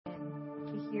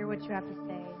hear what you have to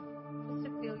say, just to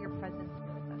feel your presence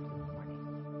here with us this morning.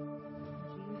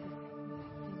 In Jesus'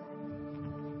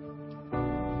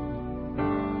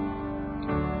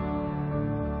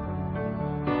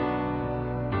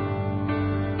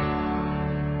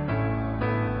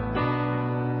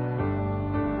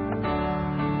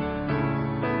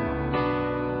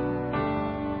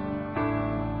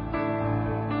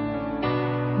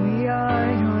 We are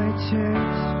your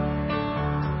church.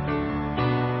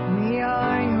 We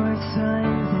are your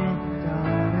sons and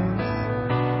daughters.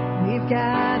 We've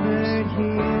gathered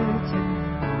here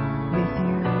tonight with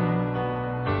you.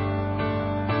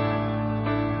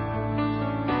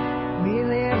 We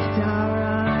lift our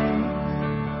eyes.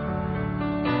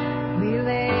 We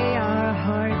lay our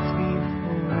hearts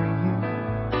before you,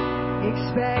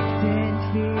 expectant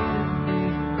here for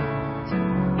you to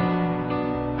move.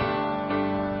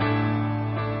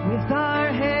 With our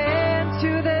hands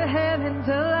to the heavens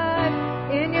alive,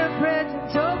 in your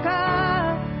presence, oh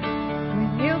God,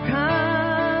 when you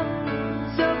come,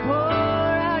 so pour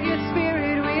out your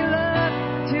spirit, we love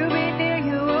to be near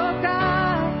you, oh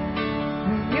God,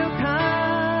 when you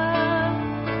come.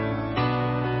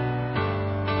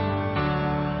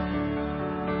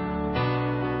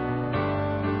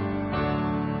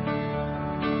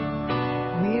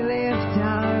 We lift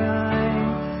our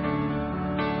eyes.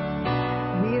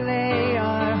 We lay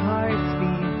our hearts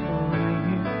before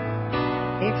you,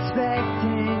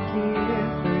 expectant here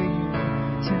for you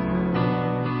to move.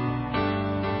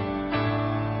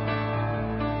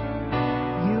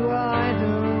 You are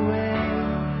the way,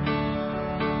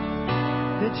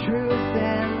 the truth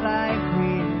and life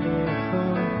we live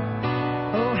for.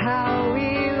 Oh, how we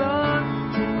long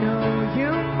to know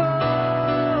you more.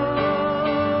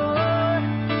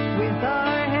 With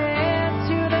our hands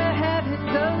to the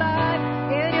heavens alive,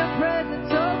 in your presence,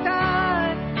 oh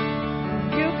God, when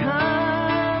you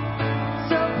come,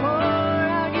 so pour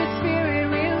out your spirit,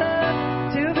 we love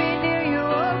to be near you,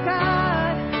 oh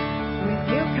God, when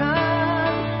you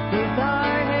come. With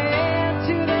our hands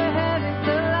to the heavens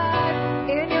alive,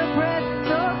 in your presence,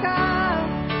 oh God,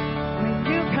 when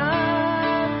you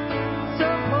come, so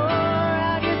pour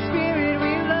out your spirit,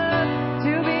 we love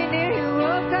to be near you,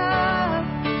 oh God,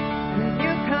 when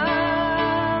you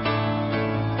come.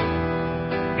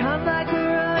 Come like a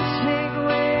rushing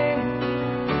wind,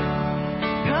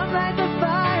 come like the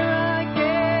fire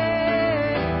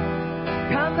again,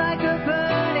 come like a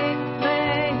burning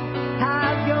flame.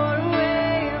 Have your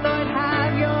way, Lord,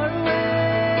 have your way.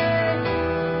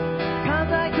 Come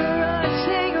like a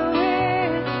rushing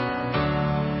wind,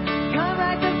 come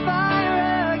like the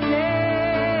fire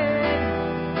again,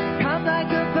 come like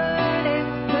a burning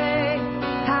flame.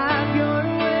 Have your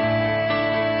way.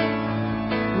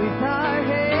 With our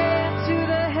hands to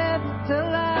the heavens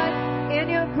alive, in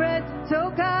your presence, oh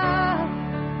God,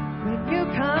 when you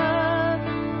come,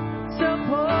 so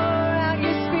pour out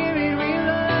your spirit, we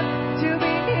love to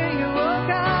be near you, oh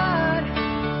God,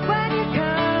 when you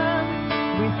come.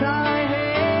 With our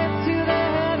hands to the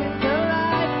heavens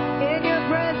alive, in your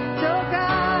presence, oh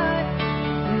God,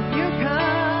 when you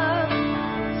come,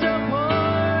 so pour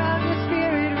out your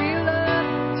spirit, we love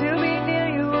to be near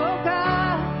you, oh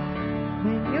God,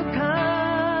 when you come.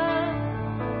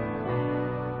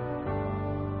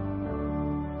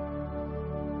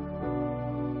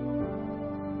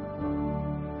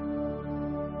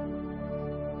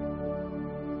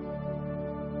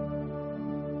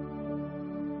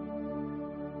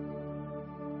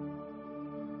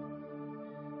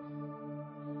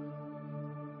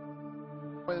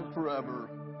 And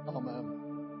forever. Amen.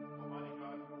 Almighty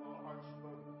God, from all hearts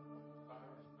spoken,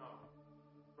 desires known,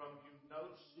 from you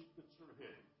no secrets are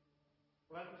hidden.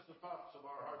 Cleanse the thoughts of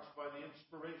our hearts by the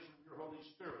inspiration of your Holy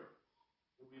Spirit,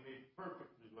 that we may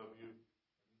perfectly love you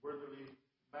and worthily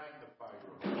magnify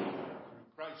your name through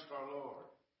Christ our Lord.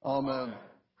 Amen.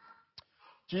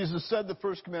 Jesus said the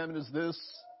first commandment is this: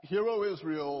 Hear, O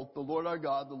Israel, the Lord our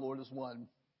God, the Lord is one.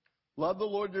 Love the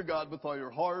Lord your God with all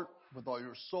your heart, with all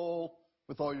your soul,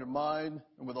 with all your mind,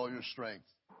 and with all your strength.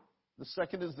 The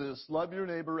second is this: love your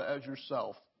neighbor as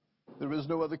yourself. There is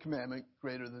no other commandment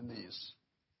greater than these.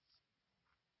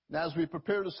 And as we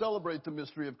prepare to celebrate the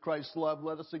mystery of Christ's love,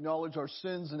 let us acknowledge our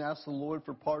sins and ask the Lord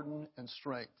for pardon and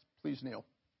strength. Please kneel.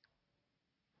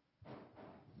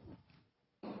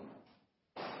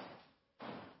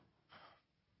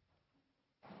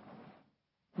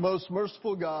 Most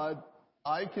merciful God,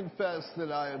 I confess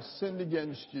that I have sinned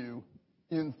against you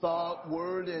in thought,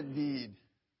 word, and deed,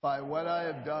 by what I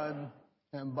have done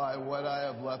and by what I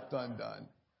have left undone.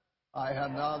 I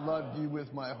have not loved you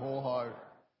with my whole heart.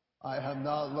 I have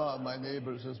not loved my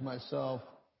neighbors as myself.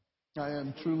 I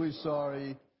am truly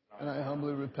sorry, and I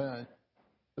humbly repent.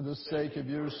 For the sake of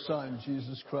your Son,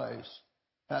 Jesus Christ,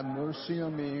 have mercy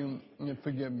on me and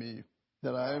forgive me,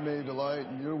 that I may delight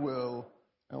in your will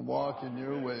and walk in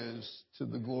your ways to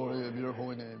the glory of your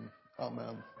holy name.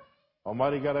 Amen.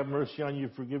 Almighty God, have mercy on you,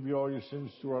 forgive you all your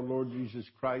sins through our Lord Jesus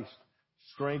Christ,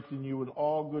 strengthen you in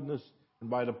all goodness, and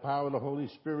by the power of the Holy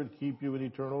Spirit keep you in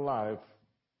eternal life.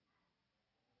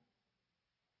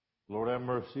 Lord, have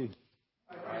mercy.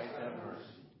 Christ, have mercy.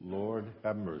 Lord,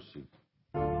 have mercy.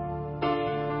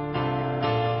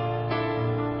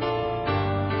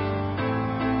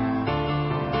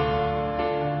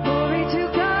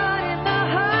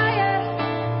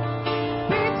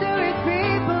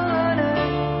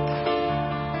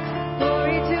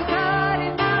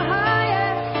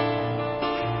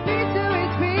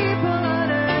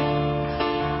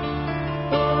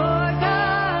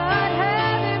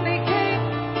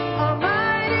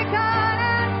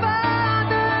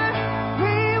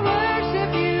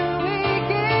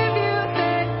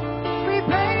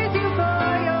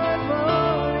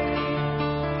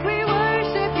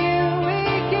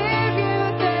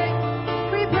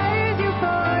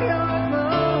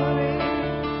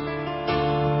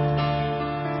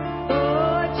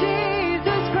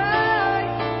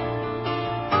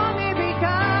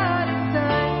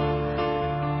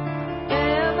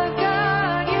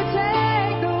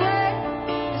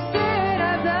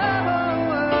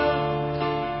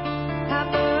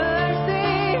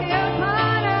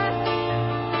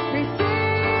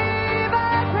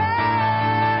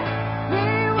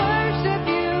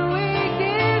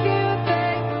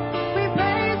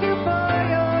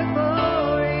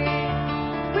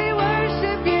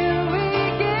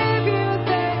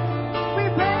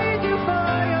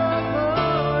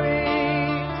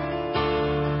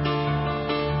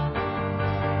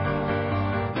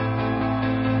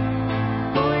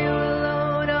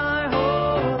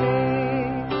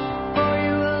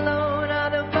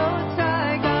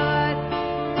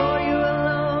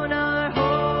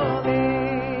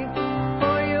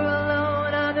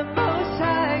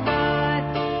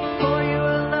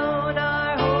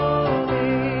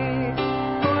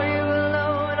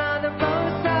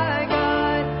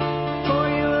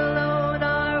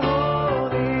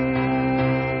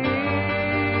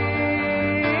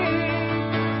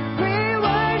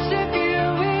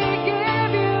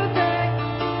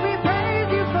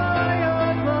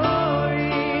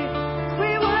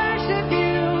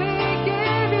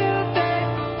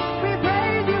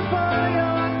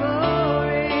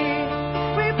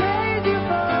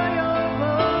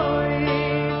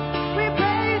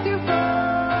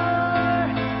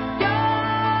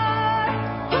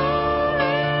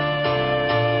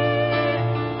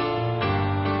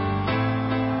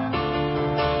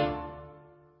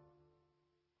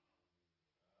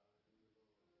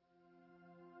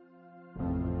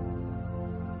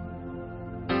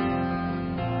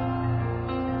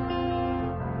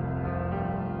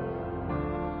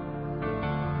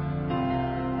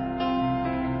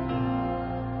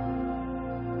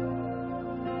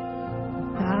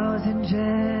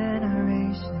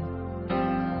 Generation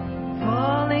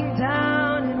falling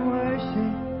down in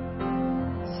worship,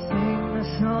 sing the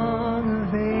song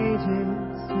of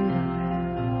ages to the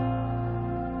Lamb.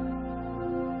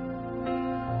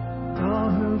 All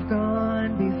who've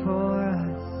gone before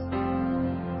us,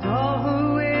 and all who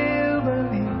will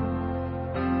believe,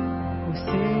 will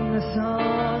sing the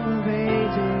song of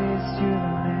ages to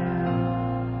the Lamb.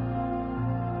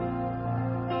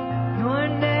 Your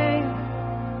name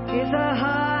is the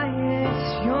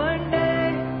highest, your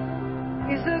name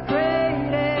is the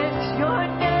greatest, your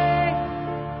name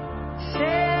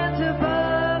stands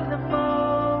above them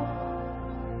all,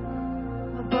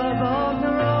 above all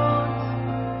thrones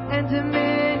and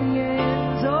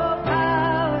dominions, all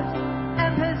powers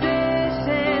and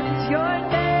positions. Your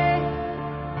name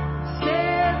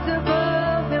stands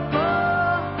above them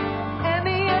all, and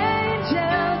the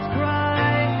angels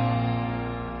cry,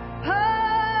 holy.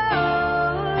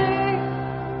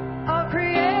 All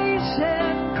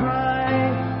creation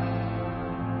cries,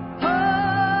 holy,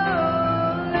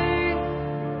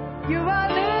 you are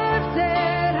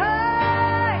lifted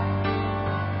high,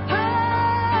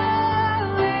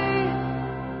 holy,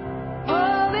 holy.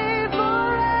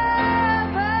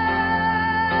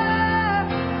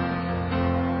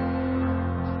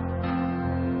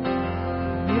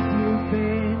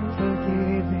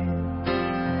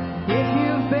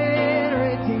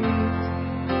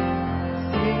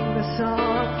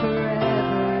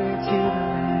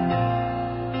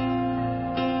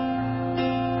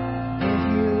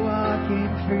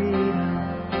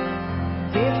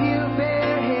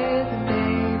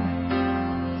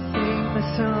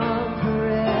 song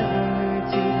forever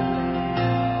to the Lamb.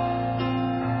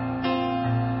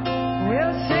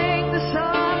 We'll sing the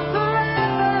song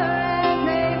forever and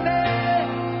amen.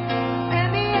 And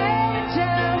the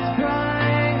angels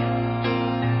cry,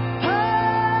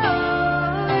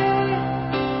 holy.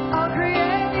 All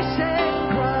creation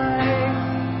cries,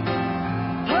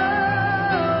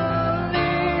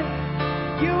 holy.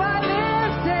 You are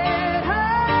lifted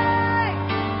high,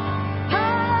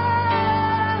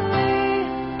 holy.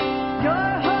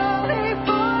 You're holy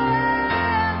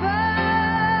forever.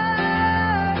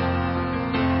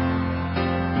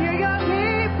 Hear your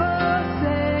people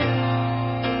sing,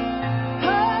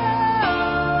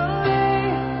 holy.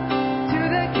 To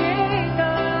the King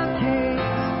of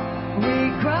Kings we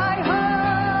cry,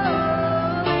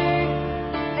 holy.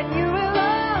 And you will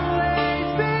always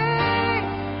be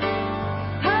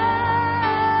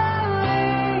holy,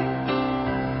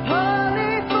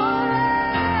 holy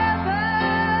forever.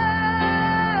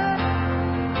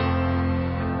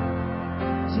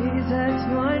 Jesus,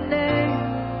 your name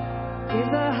is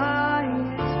the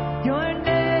highest. Your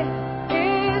name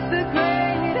is the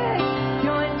greatest.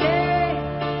 Your name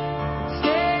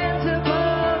stands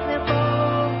above them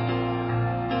all,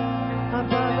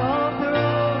 above all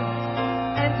thrones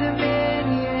and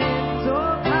dominions,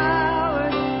 all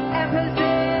powers and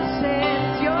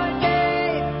positions. Your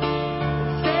name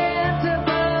stands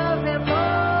above them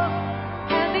all,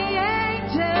 and the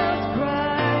angels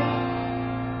cry,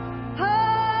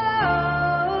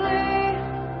 holy.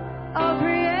 All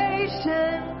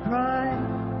creation cries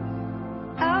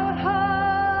out,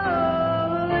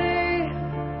 holy.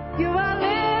 You are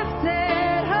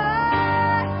lifted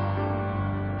high,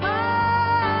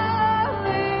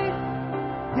 holy.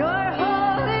 You're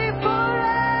holy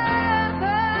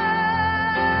forever.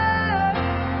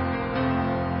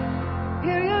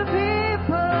 Hear your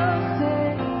people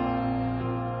sing,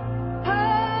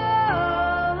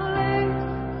 holy.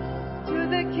 To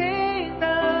the King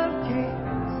of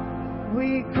Kings we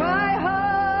cry,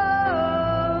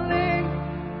 holy.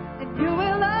 And you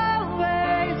will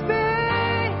always be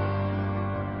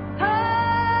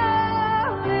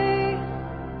holy.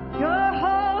 You're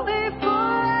holy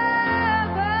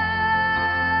forever.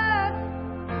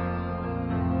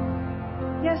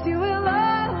 Yes, you will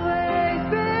always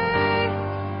be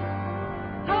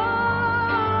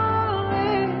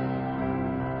holy,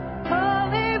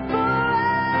 holy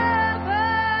forever.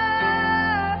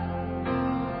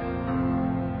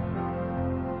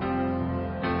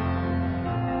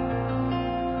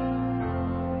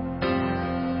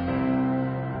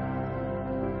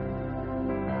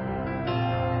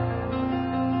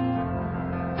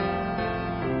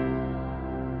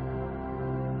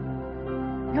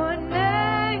 Your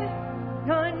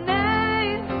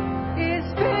name is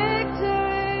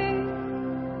victory.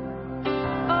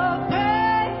 All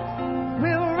praise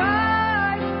will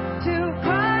rise to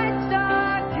Christ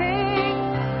our King.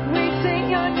 We sing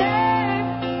your name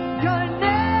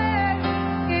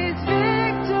is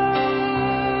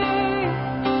victory.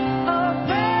 All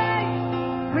praise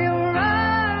will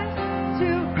rise to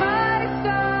Christ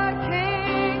our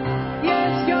King.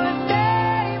 Yes, your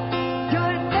name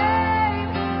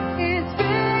is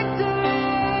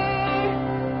victory.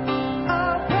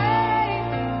 All praise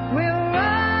will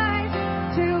rise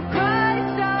to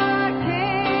Christ our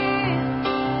King.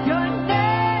 Your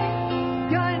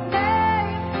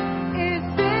name is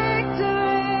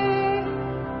victory.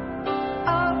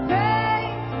 All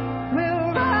praise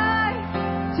will rise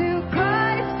to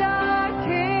Christ our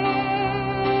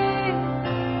King.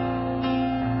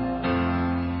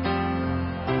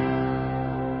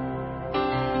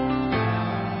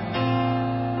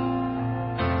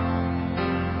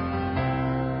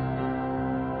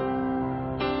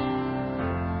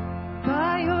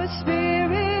 By your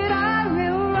Spirit I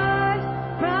will rise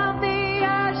from the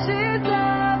ashes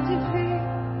of defeat.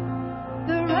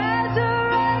 The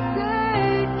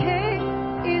resurrected King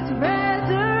is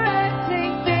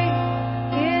resurrecting me.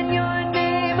 In your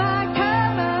name I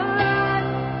come alive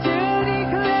to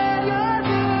declare your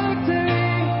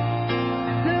victory.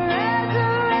 The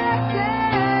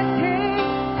resurrected King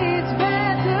is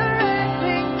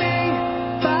resurrecting me.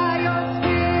 By your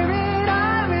Spirit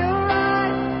I will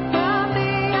rise from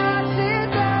the ashes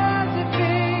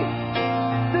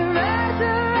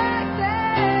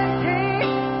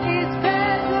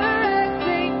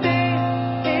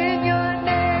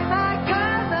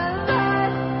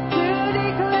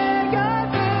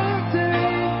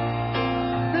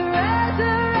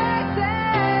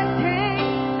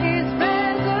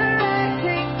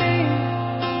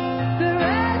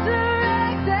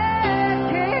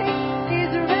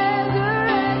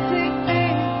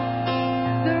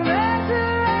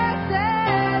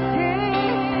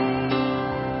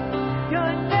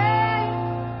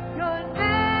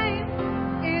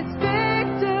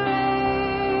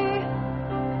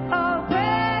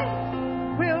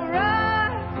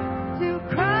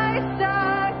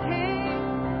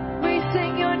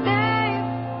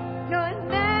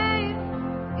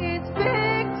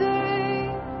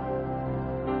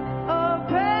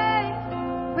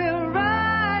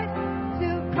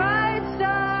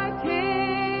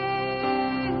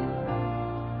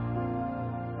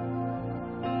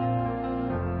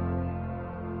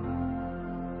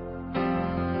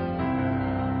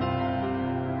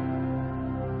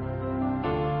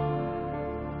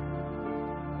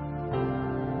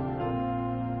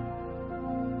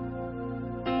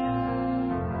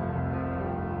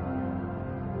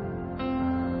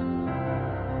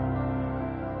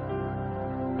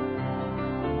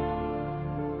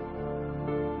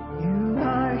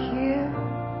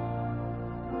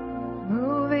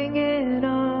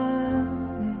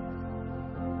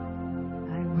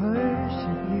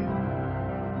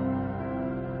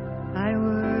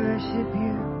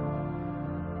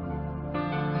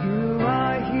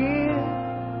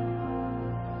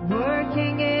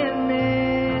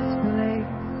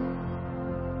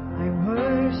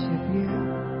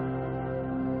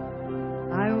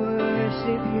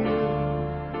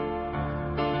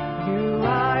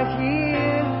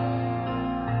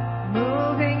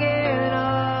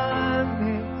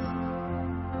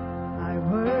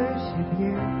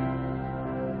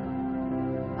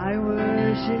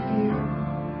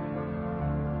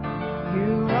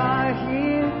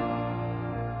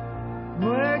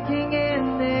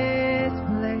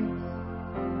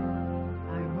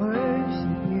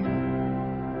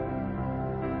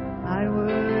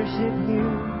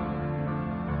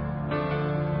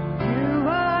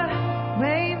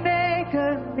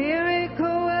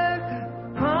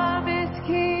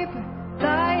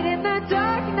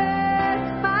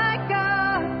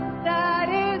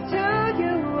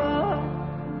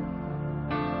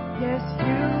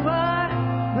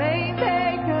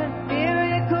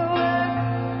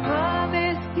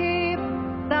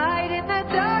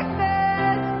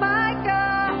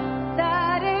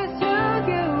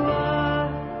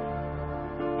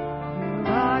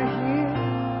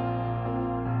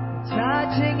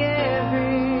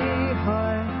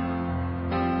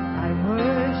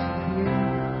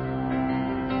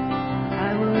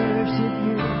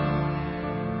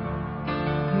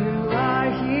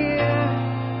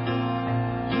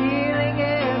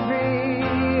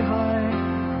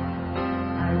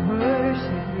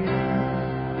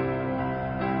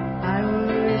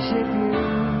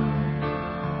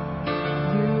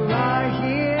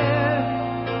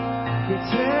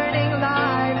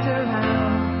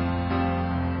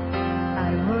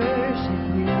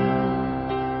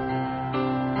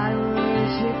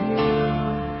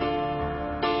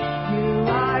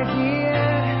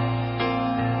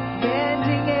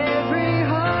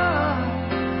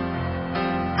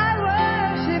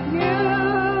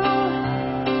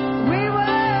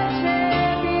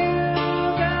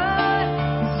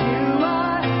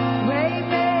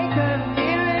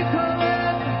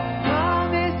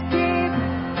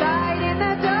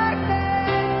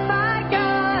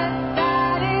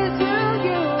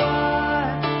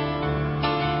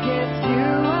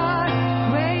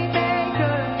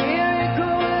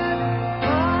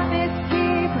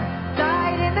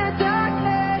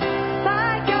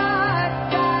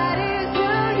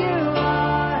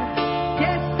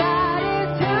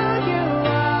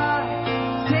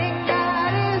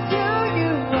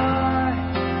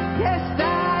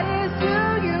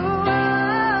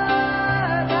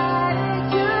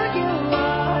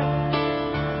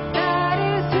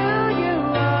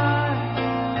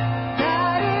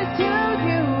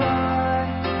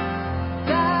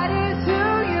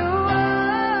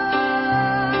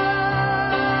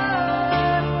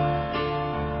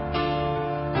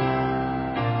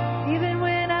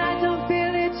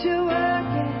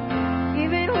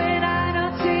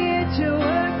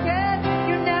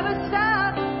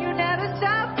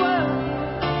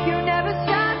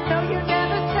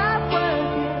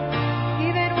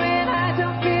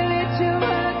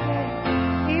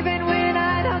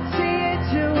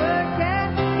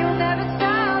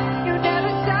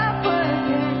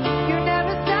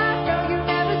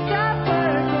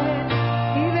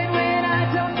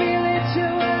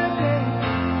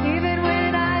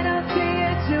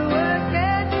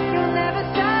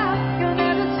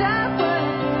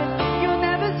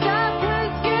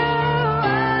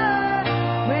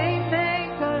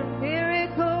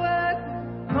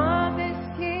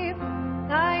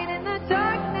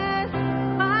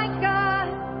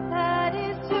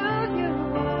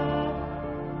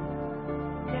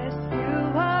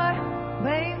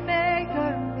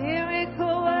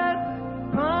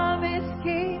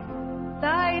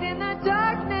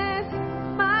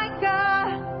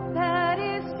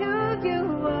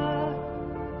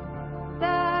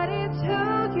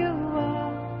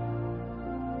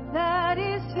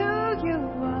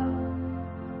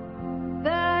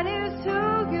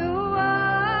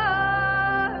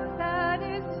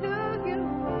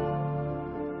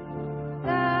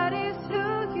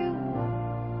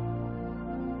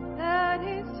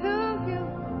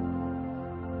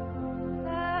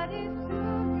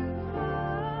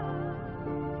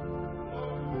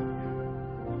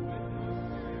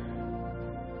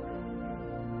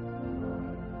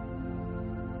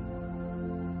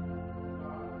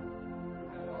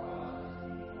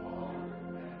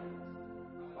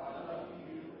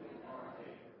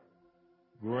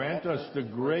grant us the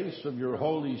grace of your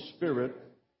Holy Spirit,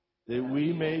 that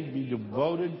we may be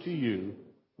devoted to you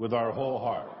with our whole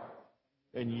heart,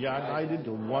 and united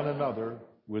to one another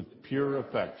with pure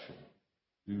affection.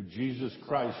 Through Jesus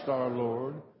Christ our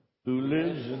Lord, who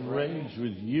lives and reigns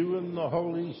with you in the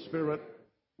Holy Spirit,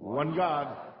 one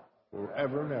God,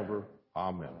 forever and ever.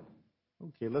 Amen.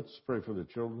 Okay, let's pray for the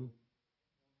children.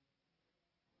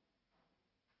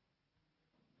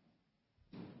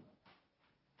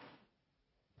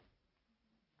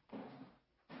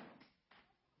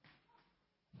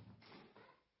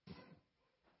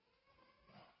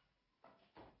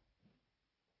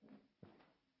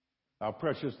 How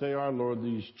precious they are, Lord,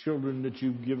 these children that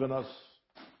you've given us.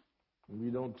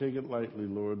 We don't take it lightly,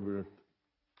 Lord. We're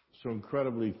so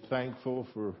incredibly thankful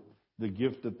for the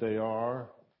gift that they are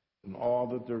and all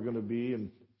that they're going to be.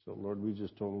 And so, Lord, we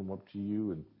just hold them up to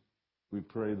you, and we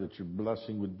pray that your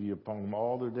blessing would be upon them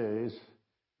all their days.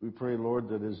 We pray, Lord,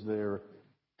 that as they're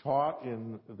taught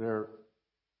in their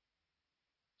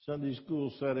Sunday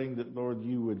school setting, that, Lord,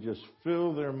 you would just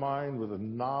fill their mind with a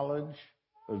knowledge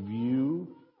of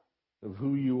you, of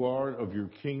who you are, of your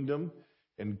kingdom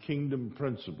and kingdom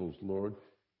principles, Lord.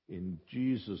 In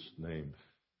Jesus' name,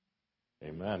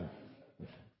 amen.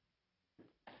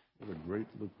 What a great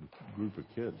group of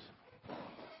kids.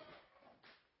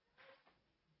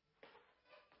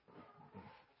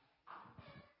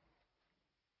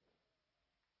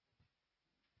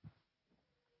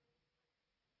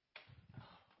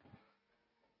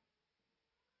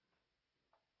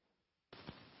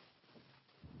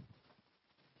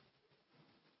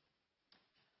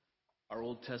 Our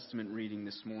Old Testament reading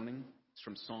this morning is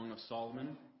from Song of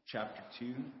Solomon, chapter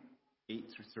 2, 8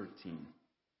 through 13.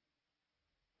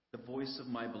 The voice of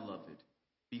my beloved,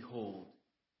 behold,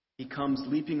 he comes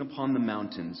leaping upon the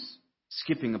mountains,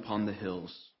 skipping upon the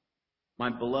hills. My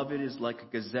beloved is like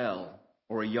a gazelle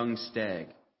or a young stag.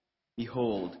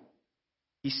 Behold,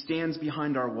 he stands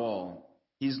behind our wall.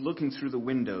 He is looking through the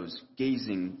windows,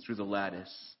 gazing through the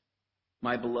lattice.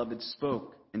 My beloved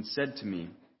spoke and said to me,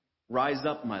 Rise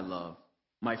up, my love,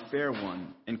 my fair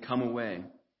one, and come away.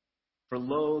 For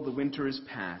lo, the winter is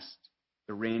past,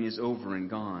 the rain is over and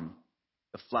gone.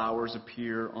 The flowers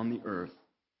appear on the earth.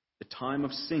 The time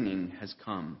of singing has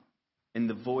come, and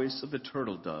the voice of the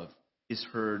turtle dove is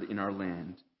heard in our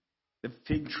land. The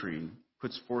fig tree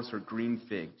puts forth her green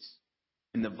figs,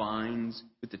 and the vines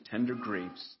with the tender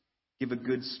grapes give a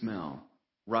good smell.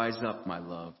 Rise up, my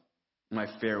love, my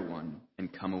fair one,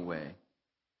 and come away.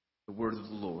 The word of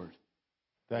the Lord.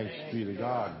 Thanks be to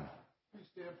God. Please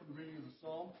stand for the reading of the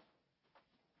psalm.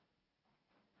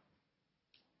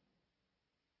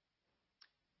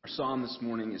 Our psalm this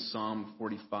morning is Psalm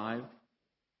 45,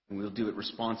 and we'll do it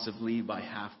responsively by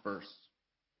half verse.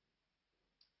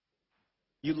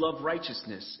 You love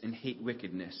righteousness and hate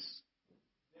wickedness.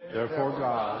 Therefore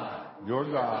God,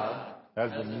 your God,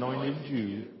 has anointed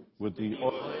you with the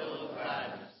oil of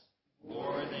gladness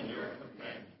more than your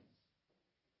companions.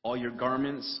 All your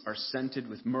garments are scented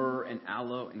with myrrh and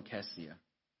aloe and cassia.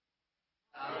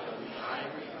 Out of the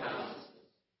ivory houses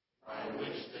by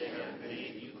which they have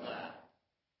made you glad.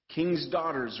 King's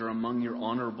daughters are among your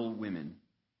honorable women.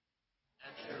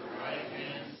 At your right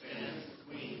hand stands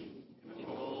the queen, in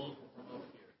gold from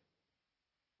Ophir.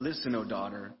 Listen, O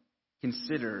daughter,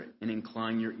 consider and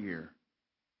incline your ear.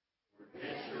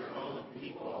 Forget your own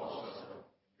people also,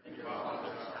 and your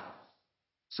father's house.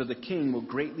 So the king will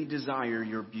greatly desire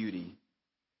your beauty.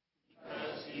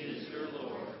 Because he is your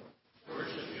Lord,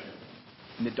 worship him.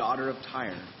 And the daughter of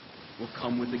Tyre will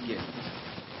come with a gift.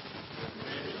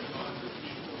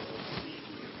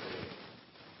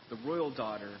 The royal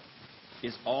daughter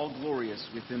is all glorious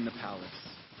within the palace.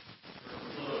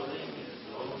 Her clothing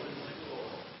is woven with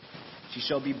gold. She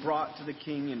shall be brought to the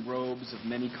king in robes of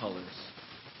many colors.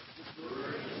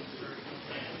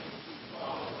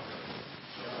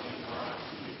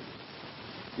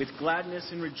 With gladness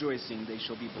and rejoicing they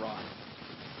shall be brought.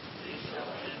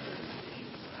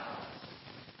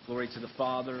 Glory to the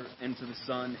Father, and to the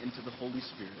Son, and to the Holy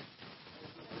Spirit.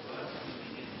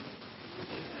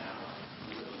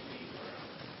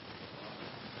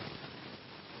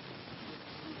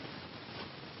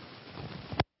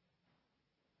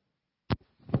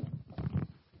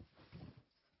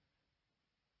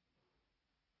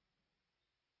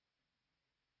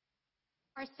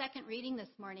 Our second reading this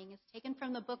morning is taken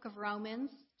from the book of Romans,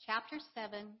 chapter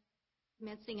 7,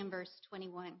 commencing in verse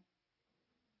 21.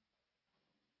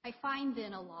 I find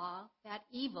then a law that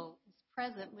evil is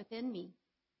present within me,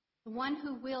 the one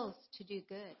who wills to do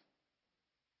good.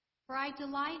 For I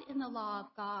delight in the law of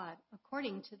God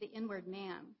according to the inward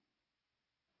man.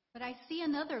 But I see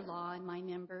another law in my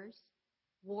members,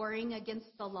 warring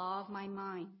against the law of my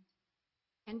mind,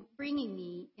 and bringing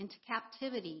me into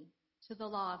captivity to the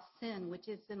law of sin which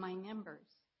is in my members.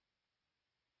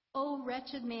 O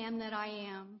wretched man that I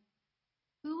am,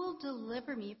 who will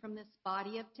deliver me from this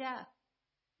body of death?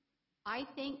 I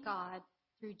thank God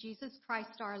through Jesus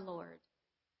Christ our Lord.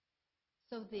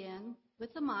 So then,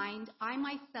 with the mind, I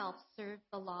myself serve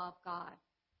the law of God,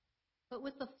 but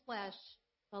with the flesh,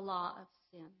 the law of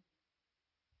sin.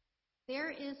 There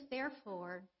is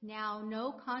therefore now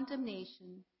no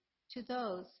condemnation to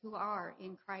those who are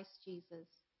in Christ Jesus,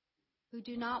 who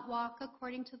do not walk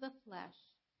according to the flesh,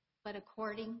 but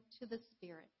according to the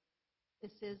Spirit.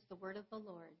 This is the word of the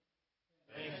Lord.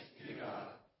 Thanks be to God.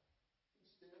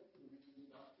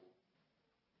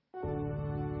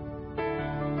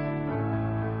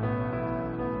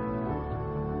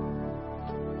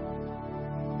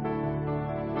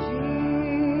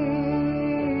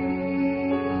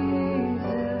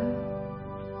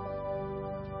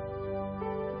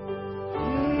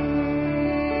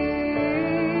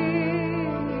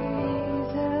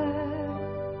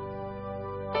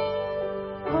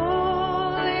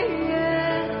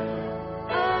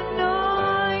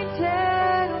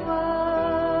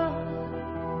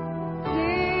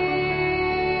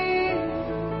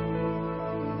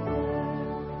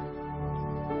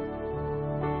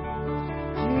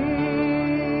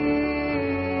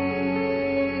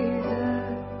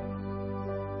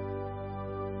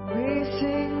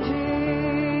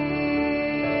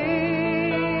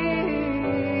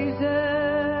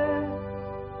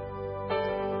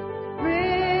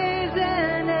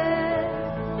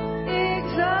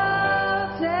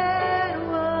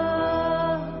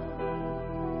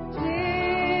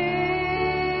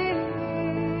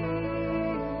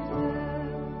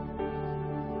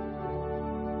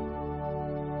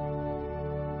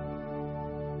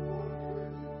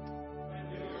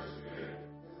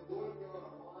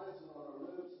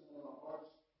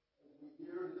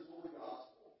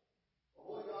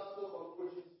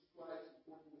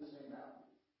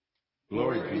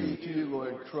 Glory be to you,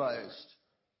 Lord Christ.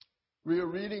 We are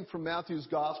reading from Matthew's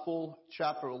Gospel,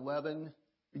 chapter 11,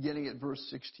 beginning at verse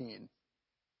 16.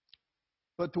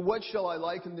 But to what shall I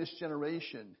liken this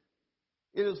generation?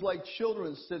 It is like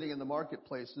children sitting in the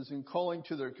marketplaces and calling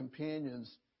to their companions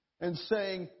and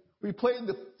saying, we played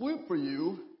the flute for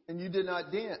you, and you did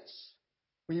not dance.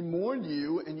 We mourned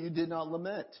you, and you did not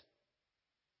lament.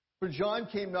 For John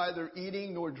came neither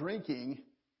eating nor drinking,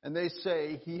 and they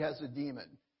say he has a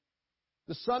demon.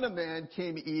 The Son of Man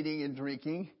came eating and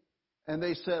drinking, and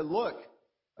they said, look,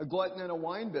 a glutton and a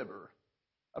winebibber,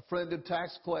 a friend of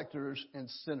tax collectors and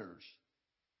sinners.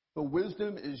 But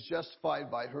wisdom is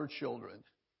justified by her children.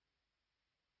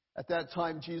 At that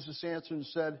time, Jesus answered and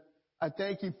said, I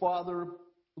thank you, Father,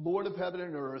 Lord of heaven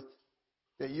and earth,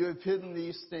 that you have hidden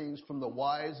these things from the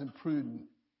wise and prudent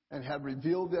and have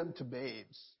revealed them to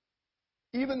babes.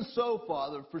 Even so,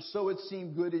 Father, for so it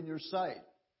seemed good in your sight.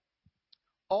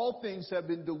 All things have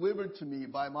been delivered to me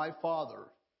by my Father,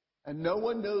 and no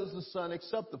one knows the Son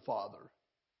except the Father,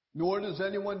 nor does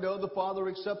anyone know the Father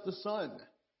except the Son,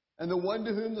 and the one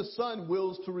to whom the Son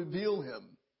wills to reveal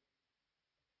him.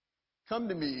 Come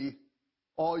to me,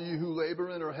 all you who labor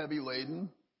and are heavy laden,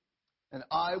 and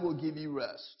I will give you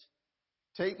rest.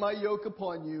 Take my yoke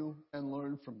upon you and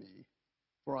learn from me,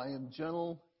 for I am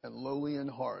gentle and lowly in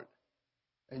heart,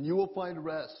 and you will find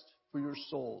rest for your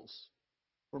souls.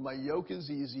 For my yoke is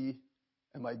easy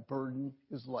and my burden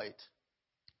is light.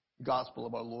 Gospel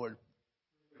of our Lord.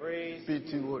 Praise be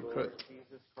to you, Lord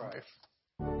Jesus Christ.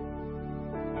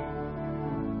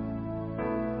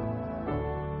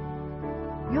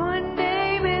 Your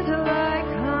name is like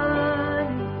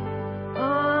honey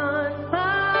on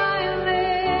my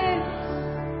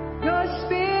lips. Your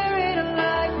spirit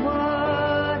like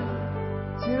water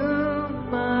to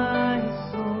my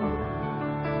soul.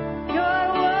 Your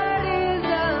word is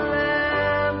a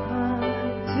lamp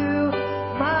unto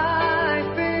my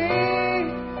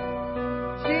feet.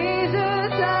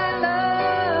 Jesus, I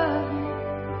love you.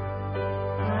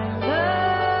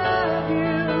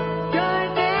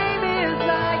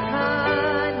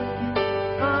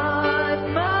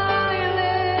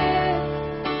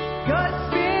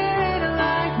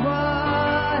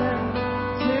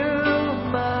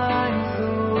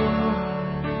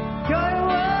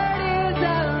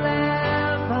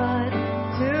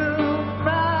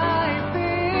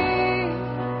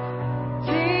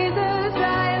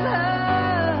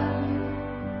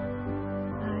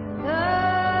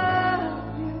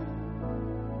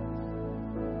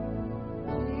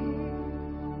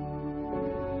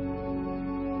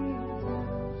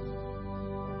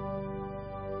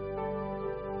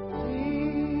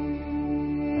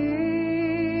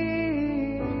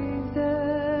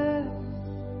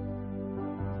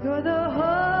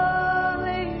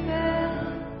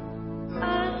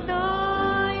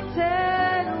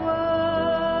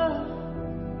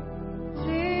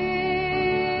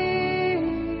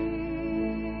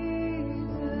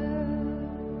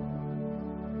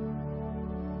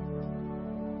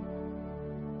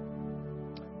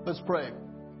 Let's pray.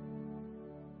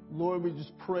 Lord, we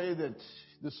just pray that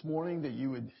this morning that you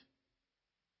would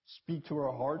speak to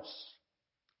our hearts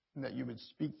and that you would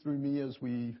speak through me as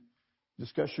we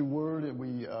discuss your word and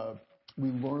we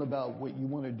learn about what you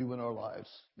want to do in our lives.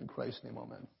 In Christ's name,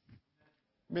 amen.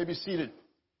 You may be seated.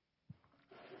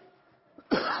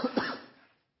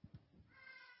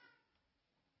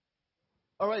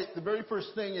 All right, the very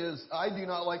first thing is I do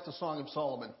not like the Song of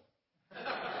Solomon.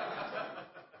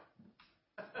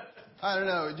 I don't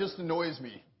know, it just annoys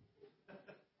me.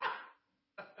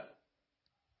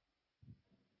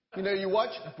 You know, you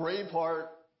watch Braveheart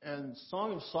and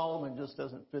Song of Solomon just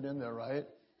doesn't fit in there, right?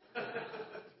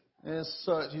 And it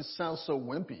just sounds so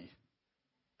wimpy.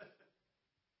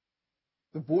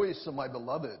 The voice of my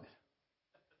beloved.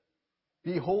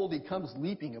 Behold, he comes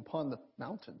leaping upon the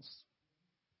mountains.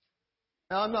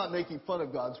 Now, I'm not making fun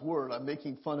of God's word. I'm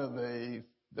making fun of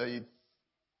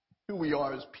who we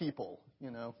are as people, you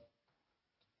know.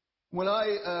 When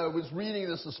I was reading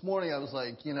this morning, I was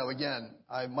like, you know, again,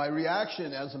 my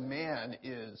reaction as a man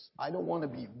is I don't want to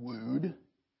be wooed.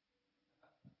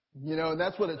 You know, and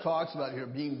that's what it talks about here,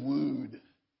 being wooed.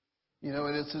 You know,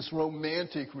 and it's this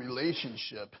romantic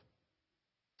relationship.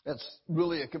 That's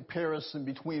really a comparison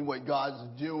between what God's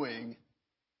doing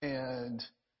and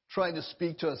trying to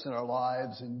speak to us in our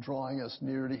lives and drawing us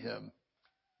near to Him.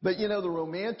 But, you know, the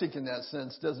romantic in that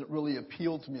sense doesn't really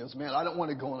appeal to me as a man. I don't want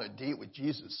to go on a date with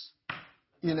Jesus.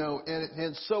 You know,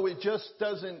 and so it just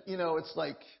doesn't, you know, it's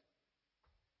like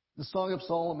the Song of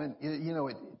Solomon,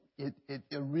 it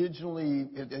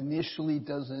initially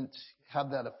doesn't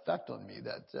have that effect on me,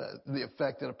 the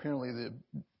effect that apparently the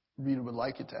reader would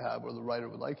like it to have or the writer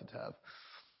would like it to have.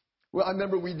 Well, I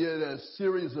remember we did a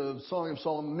series of Song of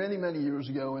Solomon many, many years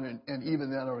ago, and even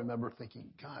then I remember thinking,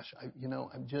 gosh,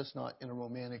 I'm just not in a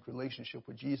romantic relationship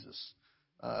with Jesus.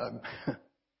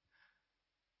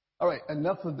 All right,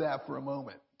 enough of that for a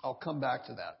moment. I'll come back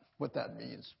to that, what that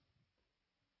means.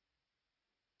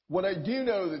 What I do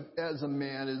know that as a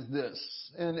man is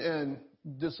this, and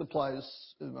this applies,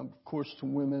 of course, to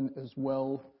women as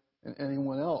well and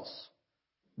anyone else,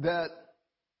 that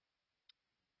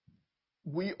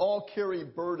we all carry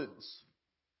burdens.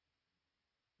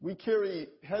 We carry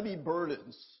heavy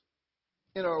burdens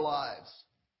in our lives.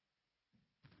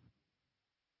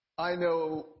 I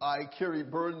know I carry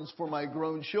burdens for my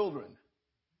grown children.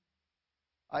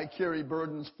 I carry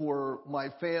burdens for my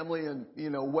family and,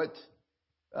 you know, what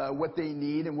they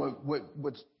need and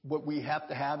what we have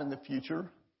to have in the future.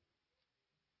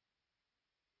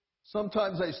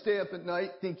 Sometimes I stay up at night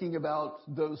thinking about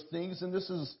those things, and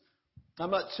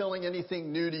I'm not telling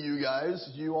anything new to you guys.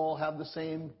 You all have the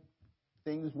same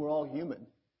things. We're all human.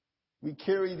 We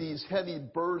carry these heavy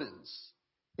burdens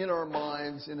in our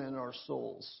minds and in our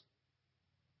souls.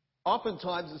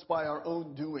 Oftentimes it's by our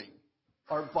own doing.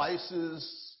 Our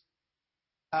vices,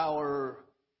 our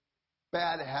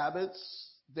bad habits,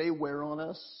 they wear on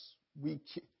us.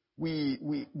 We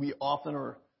often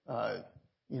are,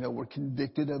 we're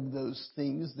convicted of those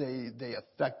things. They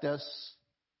affect us.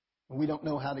 We don't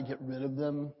know how to get rid of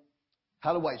them.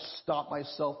 How do I stop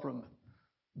myself from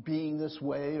being this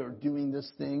way or doing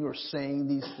this thing or saying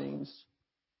these things?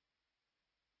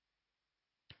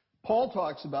 Paul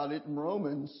talks about it in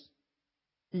Romans.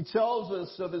 He tells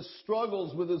us of his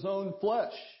struggles with his own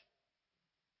flesh.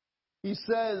 He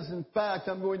says, in fact,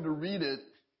 I'm going to read it.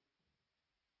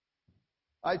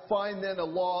 I find then a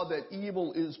law that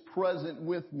evil is present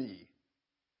with me,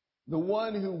 the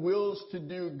one who wills to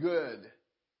do good.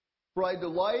 For I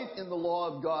delight in the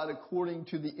law of God according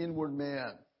to the inward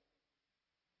man.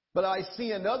 But I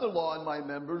see another law in my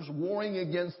members, warring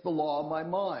against the law of my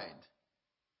mind,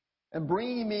 and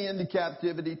bringing me into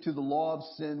captivity to the law of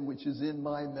sin which is in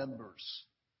my members.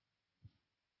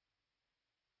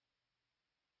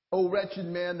 O wretched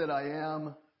man that I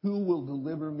am, who will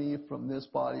deliver me from this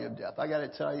body of death? I got to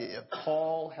tell you, if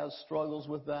Paul has struggles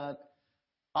with that,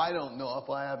 I don't know if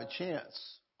I have a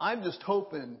chance. I'm just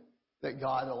hoping that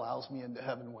God allows me into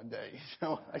heaven one day. You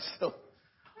know,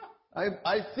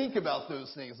 I think about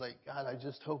those things like, God, I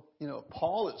just hope, you know,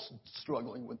 Paul is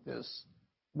struggling with this.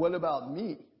 What about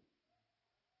me?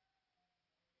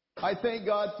 I thank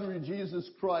God through Jesus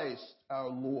Christ, our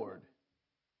Lord.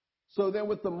 So then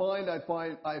with the mind I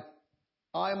find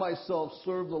I myself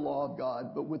serve the law of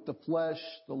God, but with the flesh,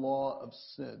 the law of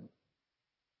sin.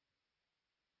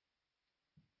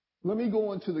 Let me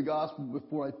go into the gospel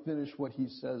before I finish what he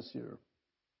says here.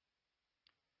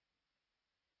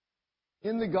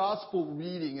 In the gospel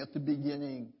reading at the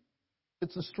beginning,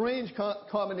 it's a strange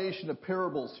combination of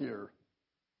parables here.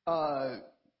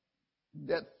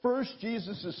 At first,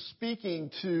 Jesus is speaking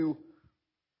to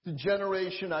the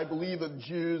generation, I believe, of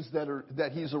Jews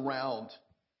that he's around.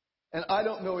 And I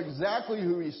don't know exactly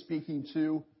who he's speaking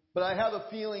to, but I have a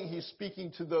feeling he's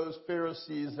speaking to those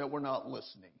Pharisees that were not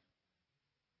listening.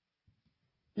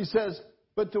 He says,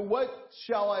 "But to what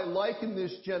shall I liken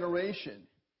this generation?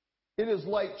 It is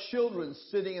like children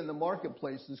sitting in the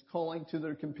marketplaces calling to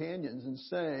their companions and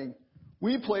saying,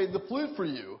 'We played the flute for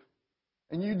you,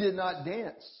 and you did not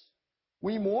dance.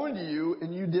 We mourned you,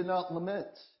 and you did not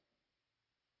lament.'"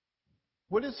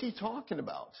 What is he talking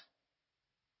about?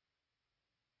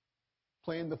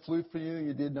 Playing the flute for you,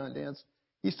 you did not dance.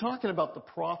 He's talking about the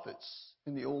prophets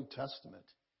in the Old Testament,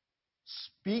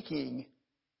 speaking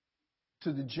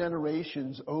to the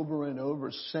generations over and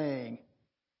over, saying,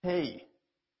 "Hey,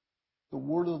 the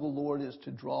word of the Lord is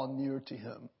to draw near to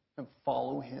him and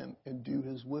follow him and do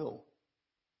his will."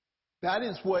 That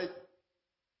is what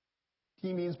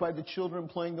he means by the children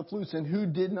playing the flutes. And who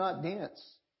did not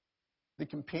dance? The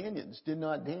companions did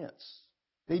not dance.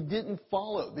 They didn't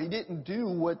follow. They didn't do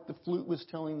what the flute was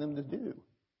telling them to do.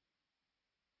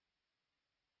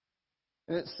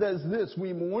 And it says this,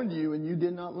 "We mourned you and you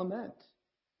did not lament."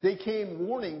 They came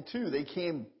warning too. They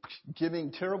came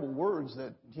giving terrible words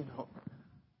that,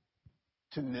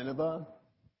 to Nineveh,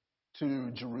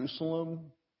 to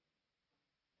Jerusalem.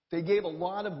 They gave a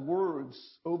lot of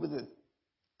words over the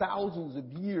thousands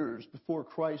of years before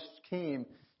Christ came,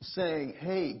 saying,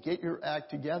 "Hey, get your act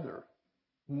together.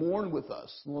 Mourn with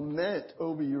us. Lament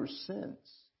over your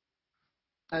sins."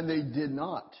 And they did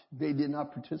not. They did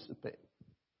not participate.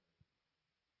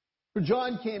 For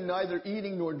John came neither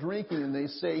eating nor drinking, and they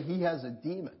say he has a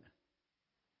demon.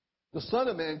 The Son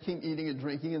of Man came eating and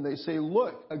drinking, and they say,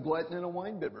 "Look, a glutton and a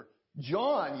winebibber."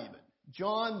 John,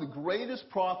 the greatest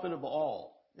prophet of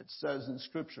all, it says in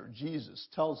Scripture. Jesus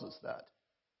tells us that.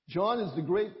 John is the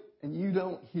great, and you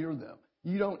don't hear them.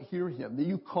 You don't hear him.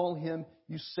 You call him,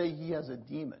 you say he has a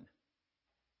demon.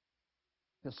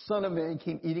 The Son of Man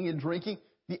came eating and drinking.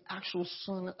 The actual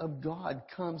Son of God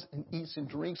comes and eats and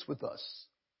drinks with us.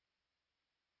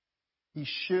 He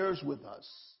shares with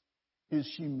us his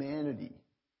humanity.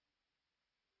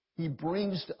 He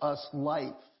brings to us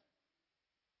life.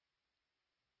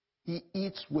 He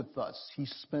eats with us. He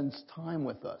spends time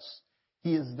with us.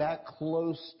 He is that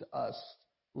close to us,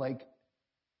 like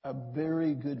a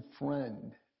very good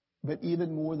friend, but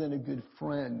even more than a good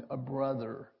friend, a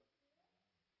brother.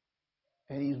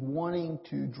 And he's wanting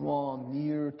to draw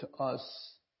near to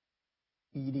us,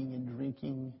 eating and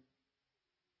drinking,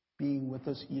 being with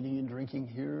us, eating and drinking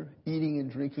here, eating and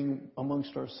drinking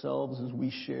amongst ourselves as we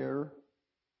share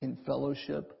in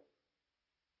fellowship.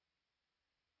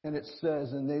 And it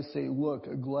says, and they say, "Look,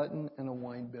 a glutton and a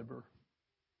winebibber,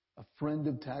 a friend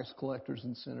of tax collectors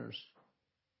and sinners."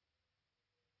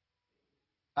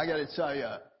 I got to tell you,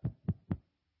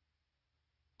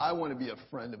 I want to be a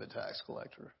friend of a tax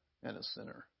collector and a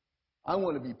sinner. I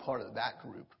want to be part of that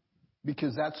group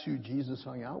because that's who Jesus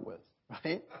hung out with,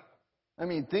 right? I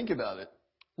mean, think about it.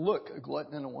 Look, a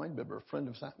glutton and a winebibber, a friend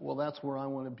of tax. Well, that's where I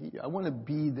want to be. I want to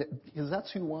be that because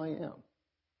that's who I am.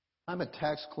 I'm a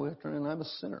tax collector and I'm a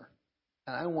sinner.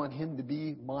 And I want him to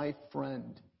be my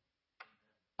friend.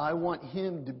 I want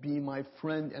him to be my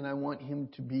friend, and I want him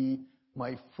to be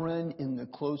my friend in the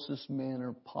closest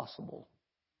manner possible.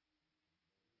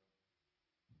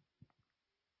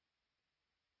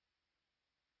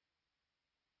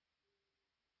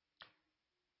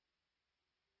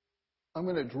 I'm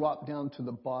going to drop down to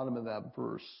the bottom of that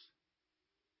verse.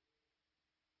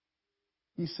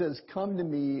 He says, "Come to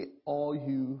me, all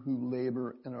you who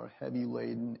labor and are heavy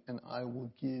laden, and I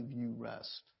will give you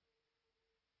rest.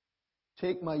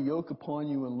 Take my yoke upon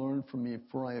you and learn from me,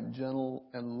 for I am gentle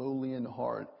and lowly in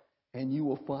heart, and you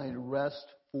will find rest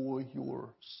for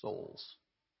your souls.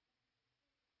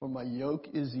 For my yoke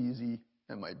is easy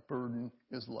and my burden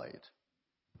is light."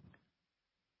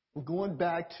 We're going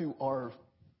back to our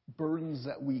burdens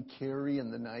that we carry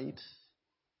in the night,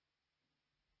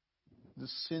 the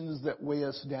sins that weigh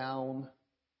us down,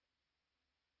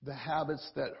 the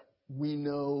habits that we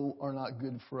know are not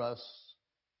good for us.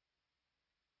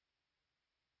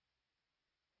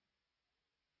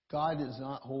 God does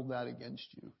not hold that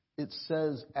against you. It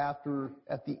says at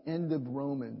the end of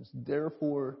Romans,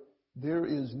 "Therefore there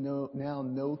is now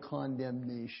no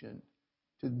condemnation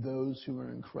to those who are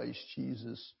in Christ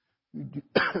Jesus, who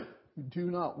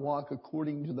do not walk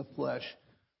according to the flesh,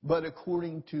 but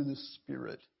according to the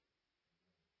Spirit."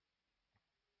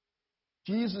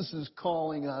 Jesus is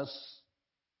calling us.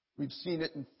 We've seen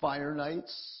it in fire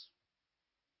nights.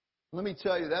 Let me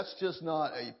tell you, that's just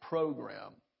not a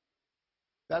program.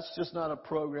 That's just not a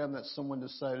program that someone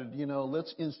decided,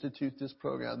 let's institute this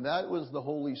program. That was the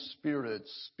Holy Spirit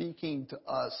speaking to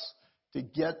us to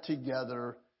get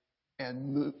together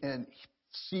and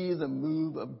see the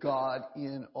move of God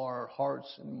in our hearts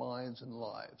and minds and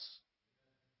lives.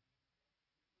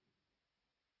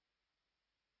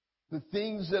 The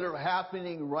things that are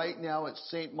happening right now at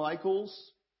St. Michael's,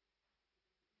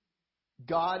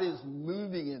 God is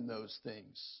moving in those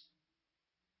things.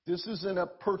 This isn't a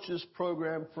purchase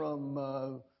program from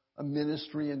a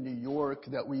ministry in New York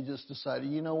that we just decided,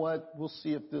 you know what, we'll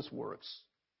see if this works.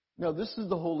 No, this is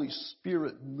the Holy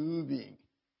Spirit moving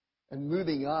and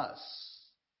moving us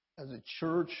as a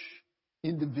church,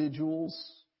 individuals,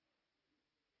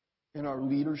 in our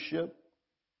leadership.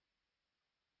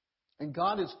 And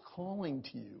God is calling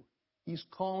to you. He's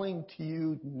calling to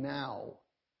you now.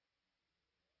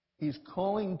 He's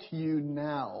calling to you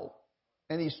now.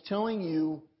 And He's telling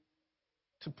you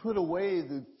to put away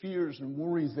the fears and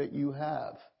worries that you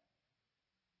have.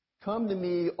 Come to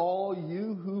me, all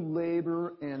you who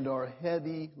labor and are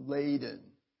heavy laden.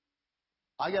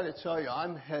 I got to tell you,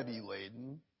 I'm heavy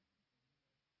laden.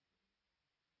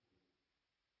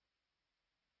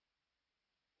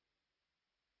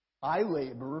 I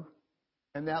labor,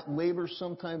 and that labor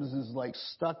sometimes is like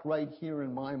stuck right here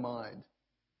in my mind.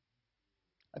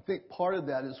 I think part of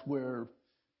that is where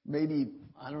maybe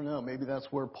that's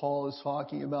where Paul is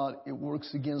talking about it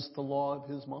works against the law of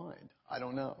his mind. I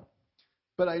don't know.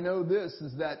 But I know this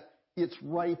is that it's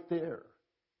right there.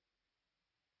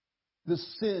 The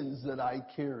sins that I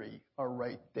carry are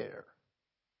right there.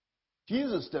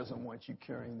 Jesus doesn't want you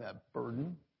carrying that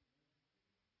burden.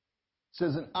 He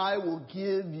says, and I will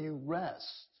give you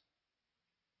rest.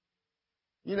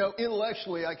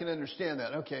 Intellectually, I can understand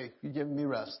that. Okay, you're giving me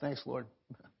rest. Thanks, Lord.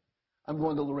 I'm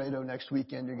going to Laredo next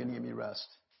weekend. You're going to give me rest.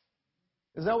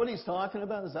 Is that what he's talking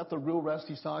about? Is that the real rest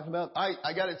he's talking about?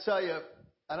 I got to tell you,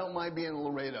 I don't mind being in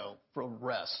Laredo for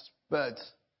rest. But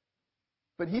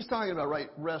he's talking about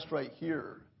rest right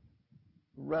here.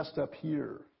 Rest up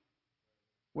here.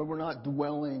 Where we're not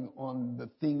dwelling on the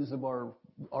things of our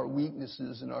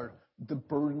weaknesses and the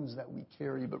burdens that we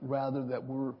carry, but rather that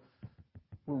we're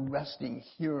resting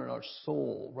here in our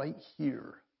soul, right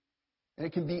here. And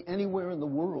it can be anywhere in the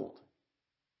world.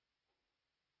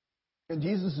 And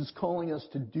Jesus is calling us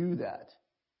to do that.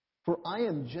 For I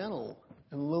am gentle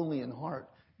and lowly in heart.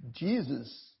 Jesus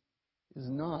is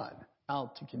not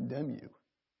out to condemn you.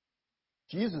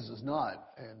 Jesus is not,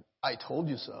 and I told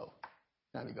you so,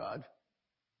 kind of God.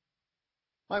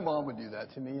 My mom would do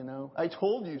that to me, I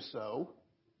told you so.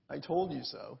 I told you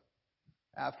so.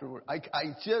 Afterward, I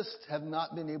just have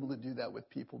not been able to do that with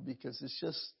people because it's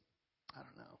just, I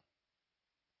don't know.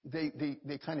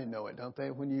 They kind of know it, don't they?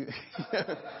 When you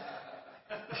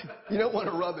you don't want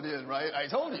to rub it in, right? I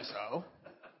told you so.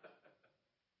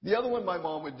 The other one my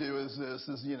mom would do is this,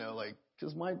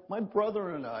 because my brother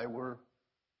and I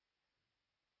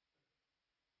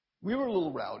we were a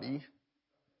little rowdy.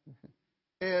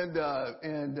 And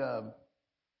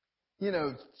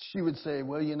she would say,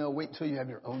 well, wait until you have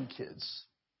your own kids.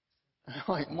 I'm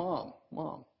like, Mom,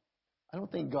 I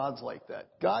don't think God's like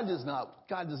that. God does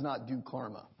not do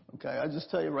karma. Okay, I just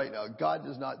tell you right now, God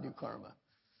does not do karma.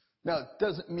 Now, it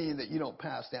doesn't mean that you don't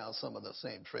pass down some of the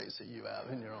same traits that you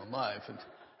have in your own life. And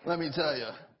let me tell you,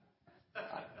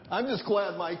 I'm just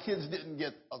glad my kids didn't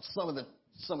get some of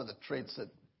the traits that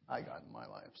I got in my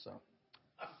life. So,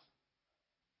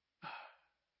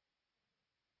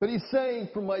 but he's saying,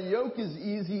 for my yoke is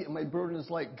easy and my burden is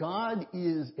light. God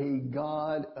is a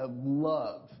God of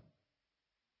love.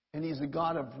 And He's a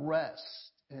God of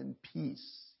rest and peace.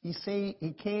 He says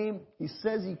He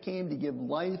came to give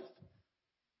life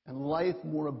and life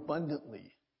more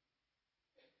abundantly.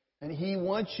 And He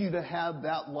wants you to have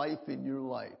that life in your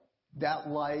life. That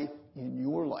life in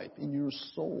your life, in your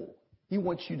soul. He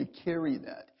wants you to carry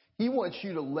that. He wants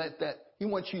you to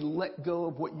let go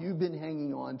of what you've been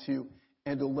hanging on to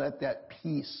and to let that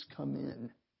peace come in.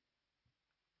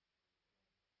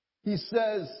 He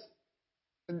says,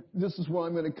 and this is where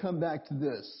I'm going to come back to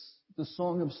this, the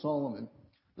Song of Solomon.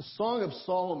 The Song of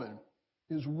Solomon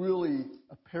is really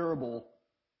a parable.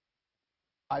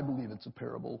 I believe it's a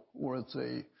parable, or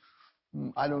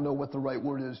I don't know what the right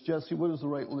word is. Jesse, what is the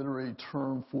right literary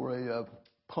term for a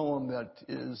poem that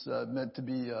is meant to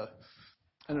be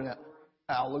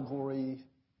allegory,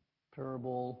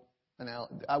 parable?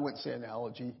 I wouldn't say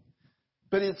analogy,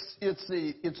 but it's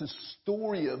a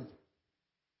story of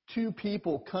two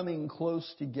people coming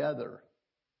close together,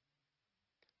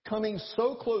 coming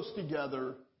so close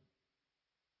together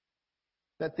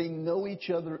that they know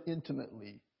each other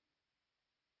intimately,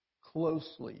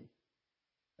 closely,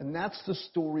 And that's the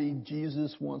story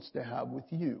Jesus wants to have with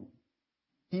you.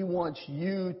 He wants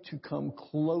you to come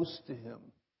close to him,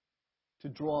 to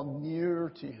draw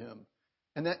near to him.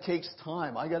 And that takes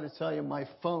time. I got to tell you, my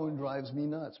phone drives me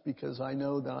nuts because I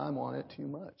know that I'm on it too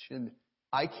much. And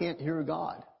I can't hear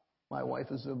God. My wife